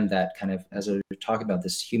understand that, kind of as we're talking about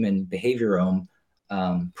this human behaviorome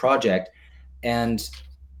project, and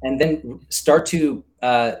then start to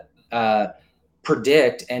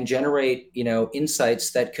predict and generate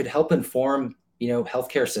insights that could help inform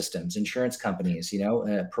healthcare systems, insurance companies,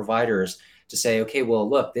 providers, to say, okay, well,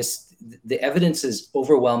 look, the evidence is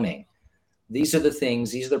overwhelming. These are the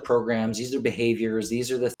things, these are the programs, these are behaviors,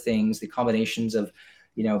 these are the things, the combinations of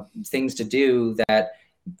things to do that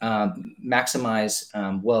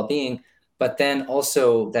maximize well-being, but then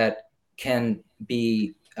also that can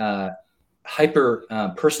be hyper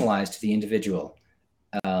personalized to the individual.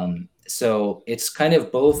 So it's kind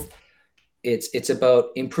of both. It's about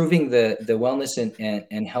improving the wellness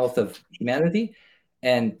and health of humanity,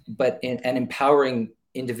 and empowering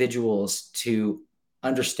individuals to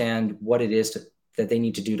understand what it is that they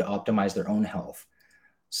need to do to optimize their own health.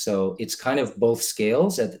 So it's kind of both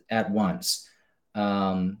scales at once.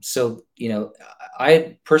 So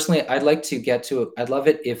I personally, I'd love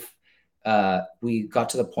it if we got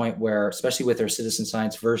to the point where, especially with our citizen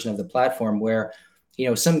science version of the platform, where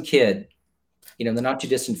some kid in the not too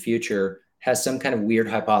distant future has some kind of weird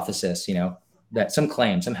hypothesis, that some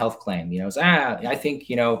health claim, I think,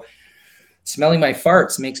 smelling my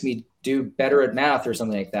farts makes me do better at math or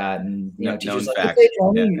something like that. And, teachers like, okay,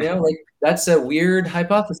 Tony, like that's a weird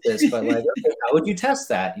hypothesis, but like, okay, how would you test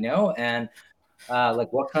that? And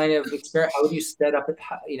like what kind of experiment, how would you set up,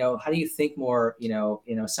 how do you think more,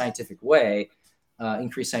 in a scientific way,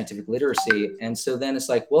 increase scientific literacy? And so then it's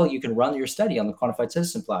like, well, you can run your study on the Quantified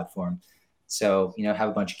Citizen platform. So, have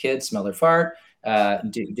a bunch of kids smell their fart,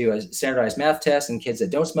 do a standardized math test, and kids that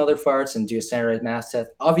don't smell their farts and do a standardized math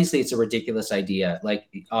test. Obviously, it's a ridiculous idea,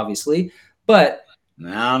 obviously, but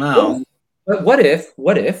no. But what if,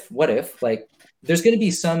 like, there's going to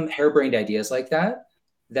be some harebrained ideas like that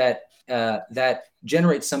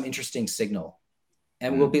generate some interesting signal,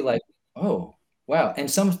 and we'll be like, oh, wow.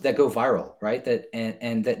 And some that go viral, right?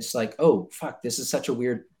 And that's like, oh, fuck, this is such a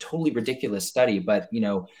weird, totally ridiculous study, but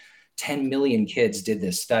 10 million kids did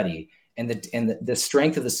this study, and the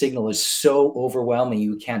strength of the signal is so overwhelming,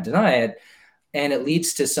 you can't deny it. And it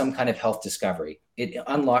leads to some kind of health discovery. It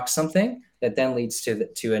unlocks something that then leads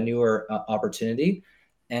to a newer opportunity.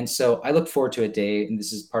 And so I look forward to a day, and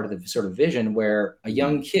this is part of the sort of vision, where a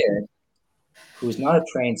young kid who's not a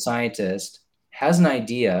trained scientist has an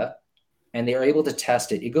idea, and they are able to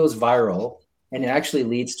test it. It goes viral, and it actually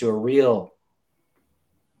leads to a real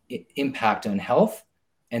impact on health.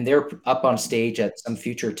 And they're up on stage at some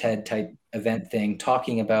future TED type event thing,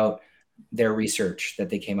 talking about their research that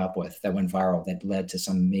they came up with that went viral, that led to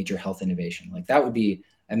some major health innovation. Like, that would be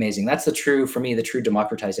amazing. That's the true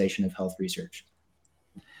democratization of health research.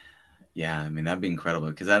 Yeah, I mean, that'd be incredible,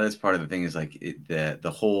 because that is part of the thing, is like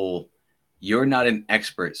the whole, you're not an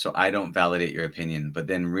expert, so I don't validate your opinion, but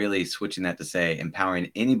then really switching that to say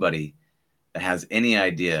empowering anybody that has any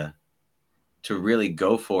idea to really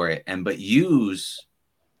go for it, but use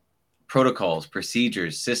protocols,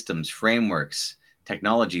 procedures, systems, frameworks,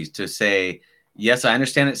 technologies to say, yes, I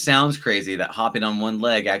understand it sounds crazy that hopping on one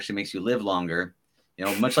leg actually makes you live longer,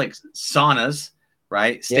 much like saunas,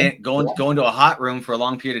 right? Going to a hot room for a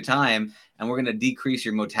long period of time, and we're going to decrease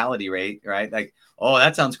your mortality rate, right? Like, oh,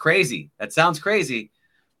 that sounds crazy.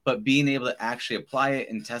 But being able to actually apply it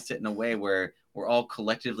and test it in a way where we're all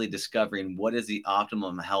collectively discovering what is the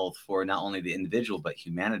optimum health for not only the individual, but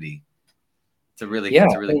humanity. It's a really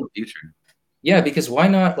cool future. Yeah, because why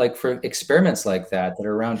not, like, for experiments like that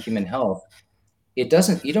are around human health, you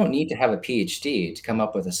don't need to have a PhD to come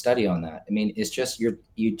up with a study on that. I mean, it's just,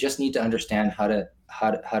 you just need to understand how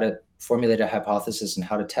to formulate a hypothesis and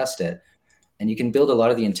how to test it. And you can build a lot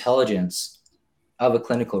of the intelligence of a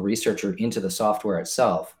clinical researcher into the software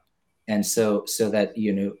itself. And so that,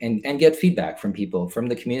 and get feedback from people, from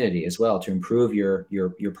the community as well, to improve your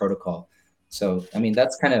protocol. So, I mean,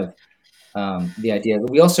 that's kind of the idea.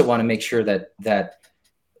 We also want to make sure that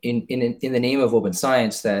in the name of open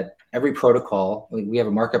science, that every protocol, we have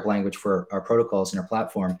a markup language for our protocols in our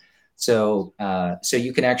platform. So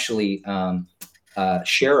you can actually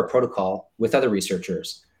share a protocol with other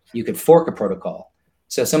researchers. You could fork a protocol.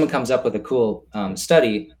 So if someone comes up with a cool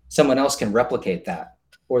study, someone else can replicate that,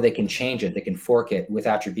 or they can change it. They can fork it with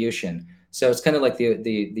attribution. So it's kind of like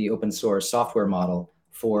the open source software model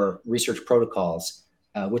for research protocols,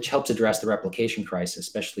 which helps address the replication crisis,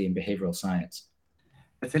 especially in behavioral science.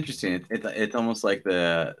 That's interesting. It's almost like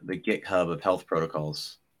the GitHub of health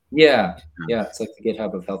protocols. Yeah, it's like the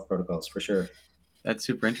GitHub of health protocols for sure. That's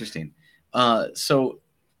super interesting. So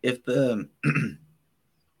if the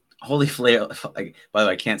holy flail, by the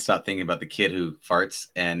way, I can't stop thinking about the kid who farts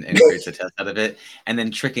and creates a test out of it, and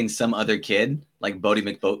then tricking some other kid, like Bodie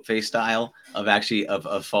McBoatface style, of actually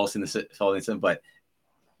of falsing the. But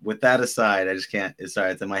with that aside, I just can't.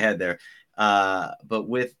 Sorry, it's in my head there. But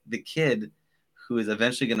with the kid who is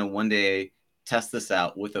eventually going to one day test this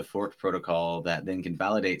out with a forked protocol that then can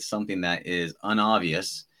validate something that is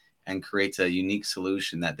unobvious and creates a unique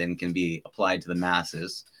solution that then can be applied to the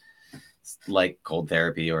masses, like cold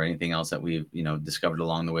therapy or anything else that we've discovered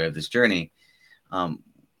along the way of this journey.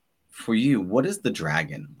 For you, what is the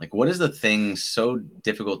dragon? Like, what is the thing so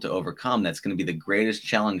difficult to overcome that's going to be the greatest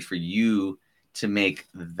challenge for you to make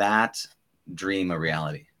that dream a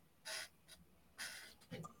reality?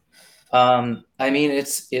 I mean,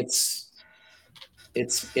 it's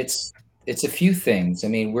a few things. I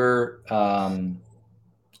mean,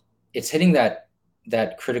 it's hitting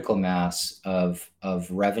that critical mass of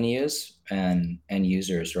revenues and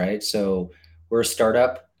users, right? So we're a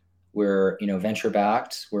startup, we're venture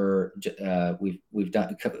backed, we've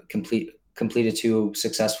completed 2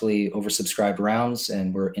 successfully oversubscribed rounds,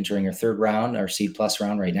 and we're entering our 3rd round, our seed plus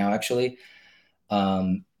round right now, actually.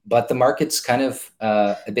 But the market's kind of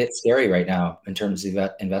a bit scary right now in terms of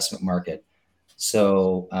investment market.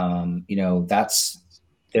 So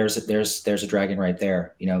there's a dragon right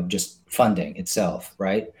there, just funding itself,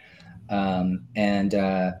 right? And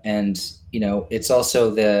it's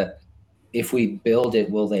also if we build it,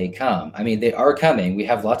 will they come? I mean, they are coming. We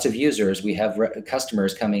have lots of users. We have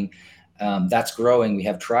customers coming. That's growing. We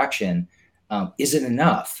have traction. Is it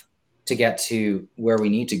enough to get to where we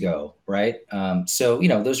need to go, right? So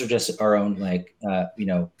those are just our own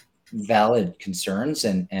valid concerns,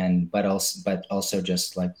 but also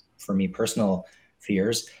just like, for me, personal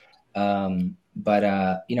fears. But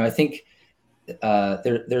I think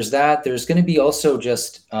there's that. There's going to be also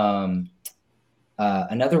just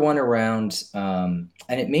another one around, and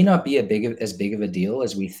it may not be as big of a deal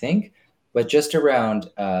as we think, but just around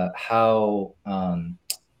how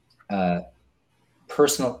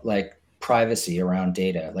personal, like privacy around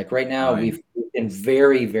data. Like right now, Right. we've been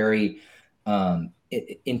very, very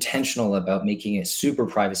intentional about making it super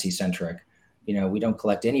privacy centric. We don't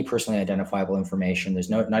collect any personally identifiable information. There's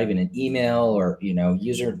not even an email or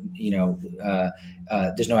user.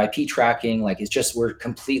 There's no IP tracking. Like, it's just, we're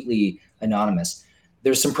completely anonymous.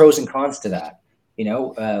 There's some pros and cons to that.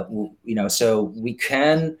 So we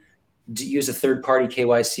can use a third-party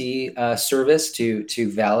KYC service to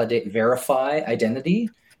verify identity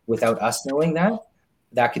without us knowing that.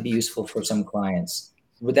 That could be useful for some clients.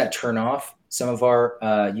 Would that turn off some of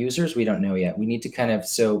our users? We don't know yet. We need to kind of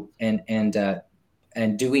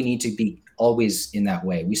and do we need to be always in that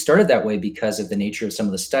way? We started that way because of the nature of some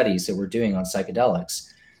of the studies that we're doing on psychedelics,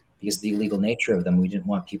 because of the illegal nature of them. We didn't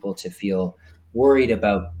want people to feel worried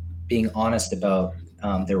about being honest about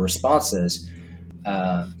their responses.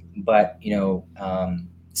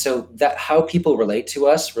 So that how people relate to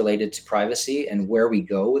us related to privacy and where we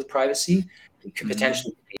go with privacy, it could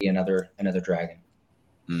potentially be another dragon.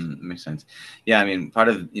 Makes sense. Yeah, I mean, part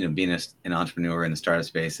of being an entrepreneur in the startup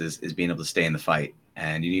space is being able to stay in the fight,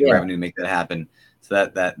 and you need revenue to make that happen. So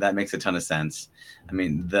that makes a ton of sense. I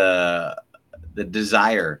mean, the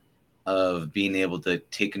desire of being able to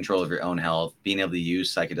take control of your own health, being able to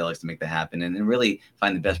use psychedelics to make that happen, and really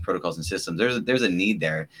find the best protocols and systems. There's a need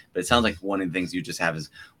there, but it sounds like one of the things you just have is,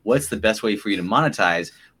 what's the best way for you to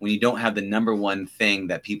monetize when you don't have the number one thing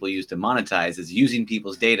that people use to monetize is using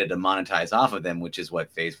people's data to monetize off of them, which is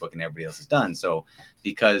what Facebook and everybody else has done. So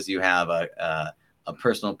because you have a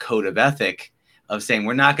personal code of ethic of saying,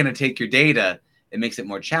 we're not going to take your data, it makes it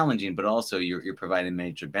more challenging, but also you're providing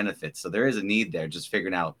major benefits. So there is a need there, just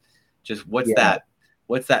figuring out just what's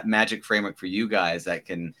that magic framework for you guys that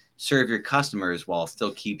can serve your customers while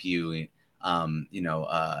still keep you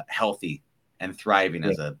healthy and thriving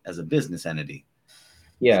as a business entity.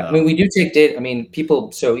 Yeah, so. I mean, we do take data. I mean,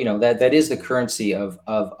 people. So that is the currency of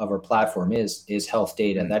our platform is health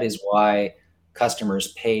data. That is why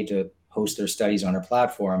customers pay to host their studies on our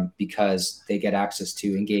platform because they get access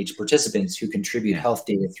to engaged participants who contribute health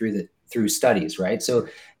data through studies, right? So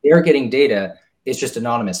they're getting data. It's just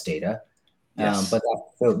anonymous data. Yes. But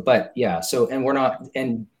we're not,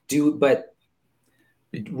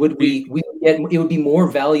 would we get, it would be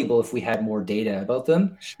more valuable if we had more data about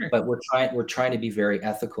them. Sure. But we're trying to be very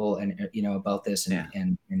ethical and about this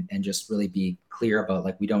and just really be clear about,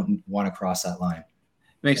 like, we don't want to cross that line.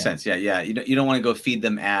 Makes sense. Yeah. You don't want to go feed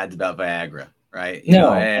them ads about Viagra, right?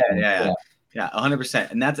 No. Yeah.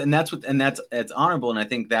 100%. And that's honorable. And I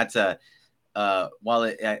think that's while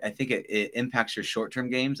I think it impacts your short-term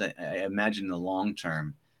games, I imagine in the long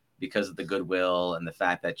term, because of the goodwill and the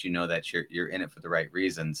fact that that you're in it for the right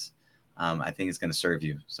reasons, I think it's going to serve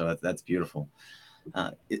you. So that's beautiful.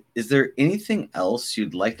 Is there anything else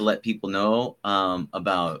you'd like to let people know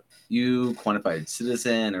about you, Quantified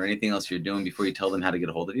Citizen, or anything else you're doing before you tell them how to get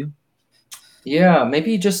a hold of you? Yeah,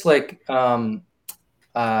 maybe just like I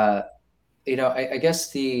guess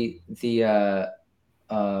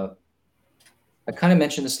I kind of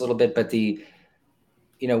mentioned this a little bit, but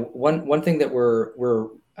one thing that we're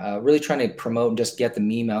really trying to promote and just get the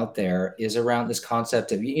meme out there is around this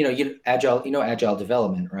concept of agile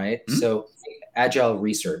development, right? Mm-hmm. So agile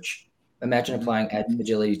research. Imagine applying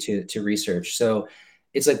agility to research. So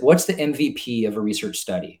it's like, what's the MVP of a research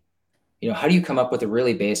study? How do you come up with a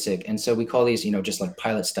really basic? And so we call these, just like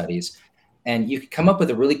pilot studies, and you can come up with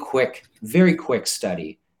a really quick, very quick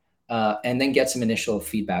study. And then get some initial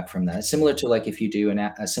feedback from that. It's similar to, like, if you do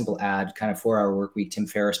a simple ad, kind of 4-hour work week, Tim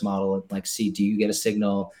Ferriss model, like, see, do you get a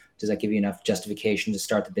signal? Does that give you enough justification to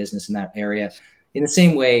start the business in that area? In the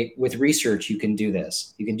same way with research, you can do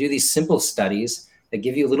this. You can do these simple studies that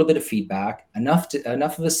give you a little bit of feedback, enough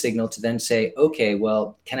of a signal to then say, okay,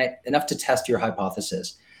 well, enough to test your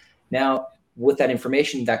hypothesis. Now, with that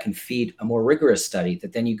information, that can feed a more rigorous study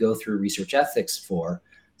that then you go through research ethics for,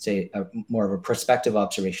 say, more of a prospective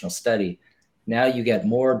observational study. Now you get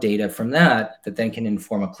more data from that then can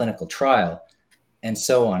inform a clinical trial, and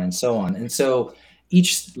so on and so on. And so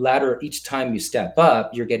each time you step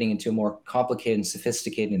up, you're getting into a more complicated and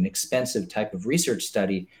sophisticated and expensive type of research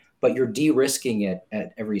study, but you're de-risking it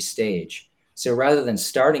at every stage. So rather than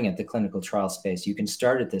starting at the clinical trial space, you can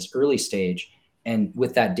start at this early stage, and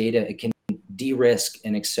with that data, it can de-risk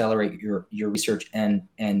and accelerate your research and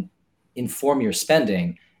inform your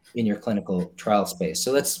spending in your clinical trial space.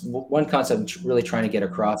 So that's one concept I'm really trying to get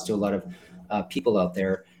across to a lot of people out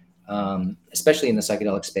there, especially in the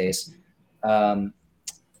psychedelic space.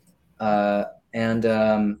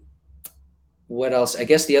 What else? I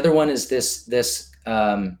guess the other one is this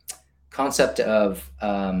concept of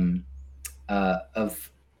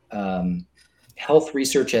health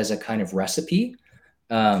research as a kind of recipe.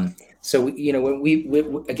 So when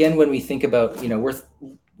we think about,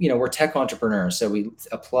 we're tech entrepreneurs, so we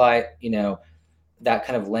apply, that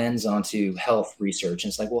kind of lens onto health research. And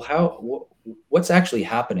it's like, well, what's actually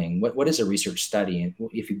happening? What is a research study? And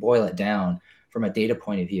if you boil it down from a data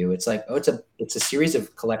point of view, it's like, it's a series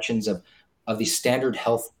of collections of these standard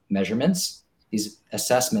health measurements, these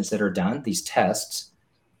assessments that are done, these tests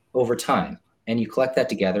over time. And you collect that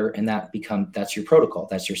together, and that's your protocol,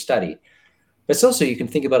 that's your study. But it's also, you can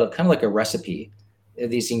think about it kind of like a recipe,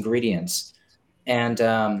 these ingredients. And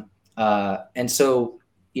so,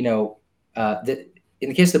 in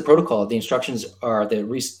the case of the protocol, the instructions are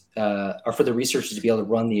for the researchers to be able to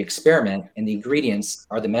run the experiment, and the ingredients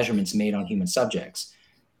are the measurements made on human subjects.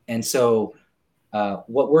 And so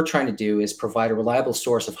what we're trying to do is provide a reliable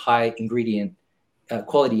source of high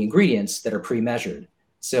quality ingredients that are pre-measured.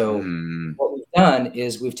 So what we've done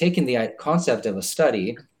is we've taken the concept of a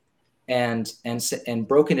study and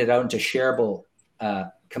broken it out into shareable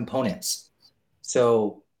components.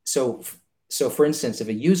 So for instance, if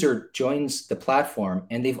a user joins the platform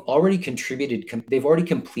and they've already completed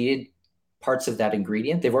parts of that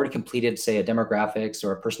ingredient, they've already completed, say, a demographics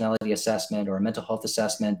or a personality assessment or a mental health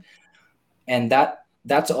assessment, and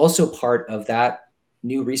that's also part of that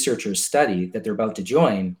new researcher's study that they're about to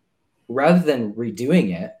join, rather than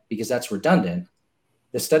redoing it because that's redundant,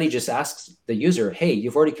 the study just asks the user, hey,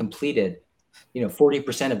 you've already completed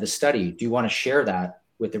 40% of the study. Do you want to share that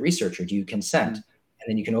with the researcher? Do you consent? And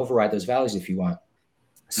then you can override those values if you want.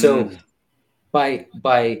 So by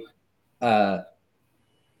having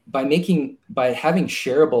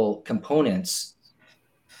shareable components,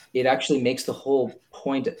 it actually makes the whole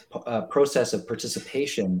process of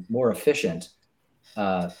participation more efficient.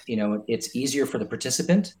 It's easier for the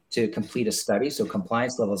participant to complete a study, so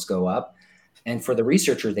compliance levels go up. And for the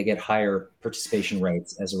researcher, they get higher participation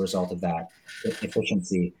rates as a result of that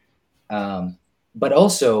efficiency. But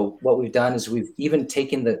also what we've done is we've even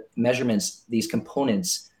taken the measurements, these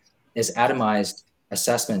components, as atomized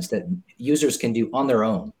assessments that users can do on their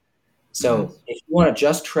own. So if you want to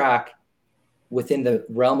just track within the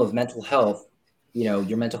realm of mental health,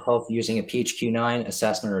 your mental health using a PHQ-9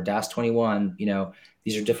 assessment or a DAS-21,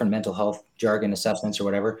 these are different mental health jargon assessments or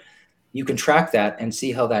whatever. You can track that and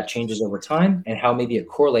see how that changes over time and how maybe it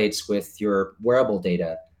correlates with your wearable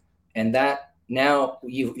data. And that now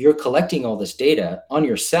you're collecting all this data on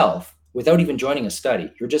yourself without even joining a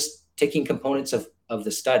study. You're just taking components of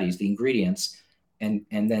the studies, the ingredients, and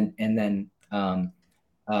then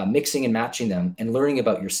mixing and matching them and learning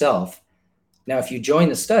about yourself. Now, if you join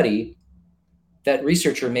the study, that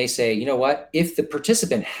researcher may say, you know what, if the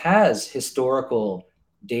participant has historical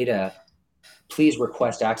data, please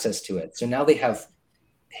request access to it. So now they have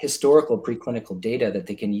historical preclinical data that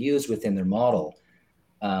they can use within their model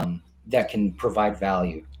that can provide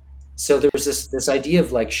value. So there's this idea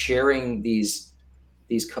of like sharing these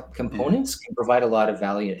components can provide a lot of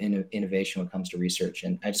value and innovation when it comes to research.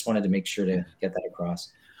 And I just wanted to make sure to get that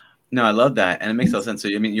across. No, I love that. And it makes a lot of sense. So,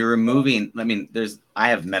 I mean, you're removing, I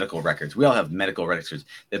have medical records. We all have medical records.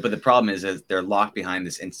 But the problem is they're locked behind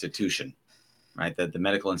this institution, right? The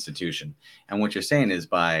medical institution. And what you're saying is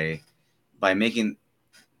by making,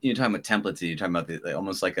 you're talking about templates, you're talking about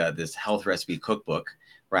almost like this health recipe cookbook,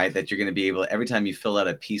 right? That you're going to be able, every time you fill out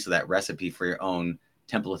a piece of that recipe for your own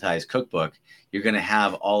templatized cookbook, you're going to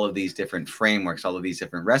have all of these different frameworks, all of these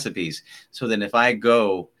different recipes. So then if I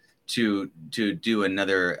go to do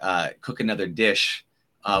another, cook another dish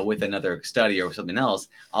with another study or something else,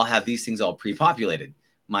 I'll have these things all pre-populated.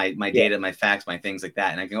 My data, my facts, my things like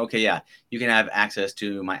that. And I can, okay, yeah, you can have access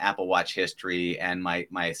to my Apple Watch history and my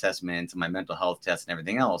assessments and my mental health tests and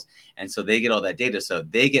everything else. And so they get all that data. So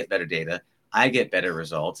they get better data. I get better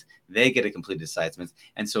results. They get a completed assessment.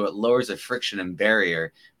 And so it lowers the friction and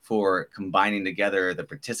barrier for combining together the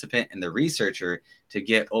participant and the researcher to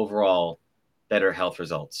get overall better health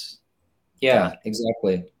results. Yeah,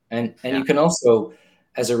 exactly. And you can also,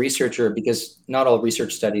 as a researcher, because not all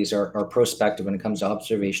research studies are prospective when it comes to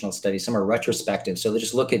observational studies, some are retrospective. So they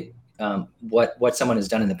just look at what someone has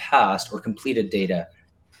done in the past or completed data.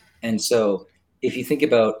 And so if you think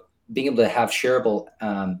about being able to have shareable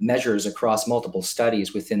measures across multiple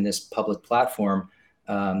studies within this public platform,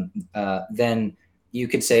 then you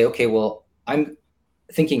could say, okay, well, I'm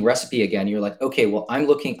thinking recipe again. You're like, okay, well,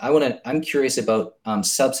 I'm curious about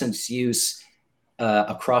substance use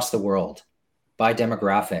across the world by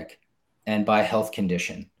demographic and by health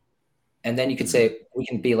condition. And then you could say, we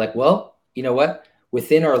can be like, well, you know what,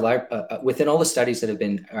 within within all the studies that have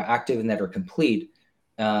been active and that are complete,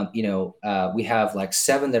 we have like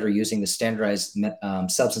 7 that are using the standardized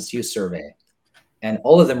substance use survey, and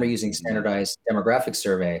all of them are using standardized demographic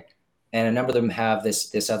survey, and a number of them have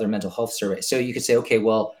this other mental health survey. So you could say, okay,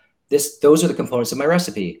 well, those are the components of my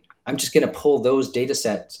recipe. I'm just going to pull those data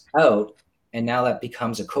sets out, and now that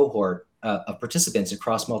becomes a cohort of participants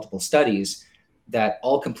across multiple studies that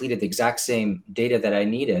all completed the exact same data that I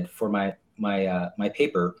needed for my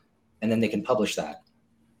paper, and then they can publish that,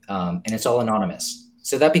 and it's all anonymous.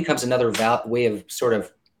 So that becomes another way of sort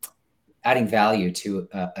of adding value to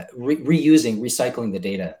recycling the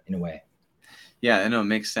data in a way. Yeah, I know, it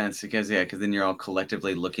makes sense because then you're all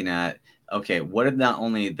collectively looking at, okay, what are not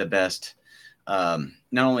only the best, not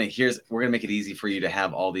only we're going to make it easy for you to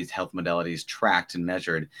have all these health modalities tracked and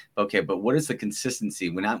measured. Okay, but what is the consistency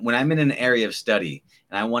when I'm in an area of study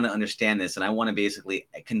and I want to understand this and I want to basically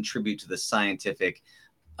contribute to the scientific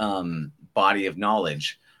body of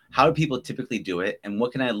knowledge? How do people typically do it? And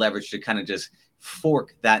what can I leverage to kind of just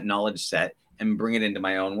fork that knowledge set and bring it into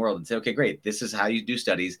my own world and say, okay, great, this is how you do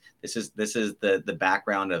studies. This is the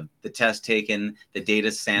background of the test taken, the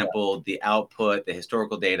data sampled, the output, the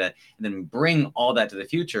historical data, and then bring all that to the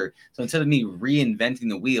future. So instead of me reinventing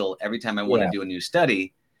the wheel every time I want to do a new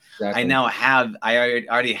study, I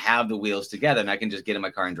already have the wheels together and I can just get in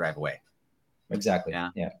my car and drive away. Exactly.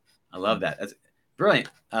 Yeah. I love that. That's brilliant.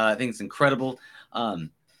 I think it's incredible.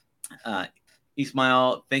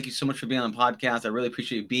 Ismail, thank you so much for being on the podcast. I really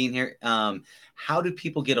appreciate you being here. How do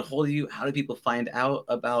people get a hold of you? How do people find out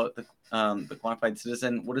about the Quantified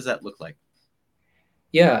Citizen? What does that look like?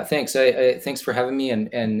 Yeah, thanks. Thanks for having me. And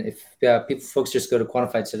if folks just go to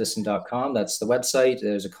quantifiedcitizen.com, that's the website.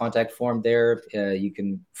 There's a contact form there. You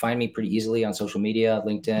can find me pretty easily on social media,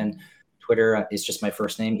 LinkedIn, Twitter. It's just my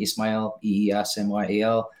first name, Ismail,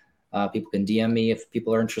 Eesmyal. People can DM me if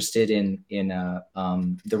people are interested in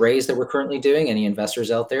the raise that we're currently doing. Any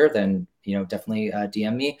investors out there, then definitely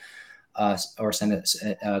DM me or send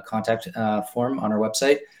a contact form on our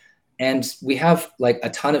website. And we have like a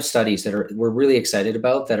ton of studies that we're really excited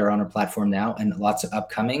about that are on our platform now, and lots of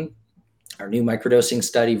upcoming. Our new microdosing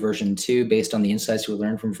study, version 2, based on the insights we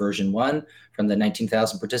learned from version 1 from the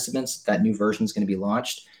 19,000 participants. That new version is going to be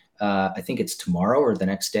launched. I think it's tomorrow or the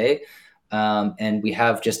next day. And we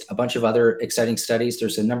have just a bunch of other exciting studies.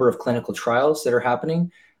 There's a number of clinical trials that are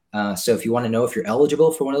happening. So if you want to know if you're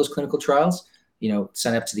eligible for one of those clinical trials,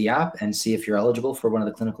 sign up to the app and see if you're eligible for one of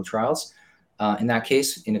the clinical trials. In that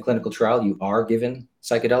case, in a clinical trial, you are given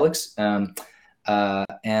psychedelics.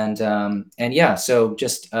 And yeah, so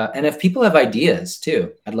just, and if people have ideas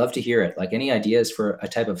too, I'd love to hear it. Like any ideas for a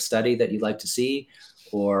type of study that you'd like to see,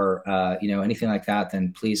 or, anything like that,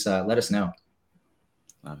 then please let us know.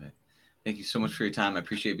 Love it. Thank you so much for your time. I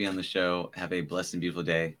appreciate being on the show. Have a blessed and beautiful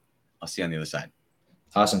day. I'll see you on the other side.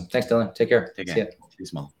 Awesome. Thanks, Dylan. Take care. Take care. Stay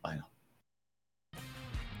small. Bye now.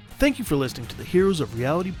 Thank you for listening to the Heroes of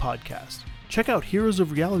Reality podcast. Check out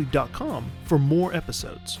heroesofreality.com for more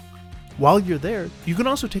episodes. While you're there, you can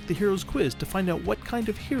also take the Heroes Quiz to find out what kind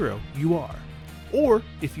of hero you are. Or,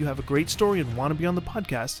 if you have a great story and want to be on the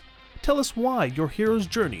podcast, tell us why your hero's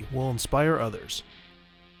journey will inspire others.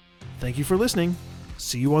 Thank you for listening.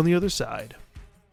 See you on the other side.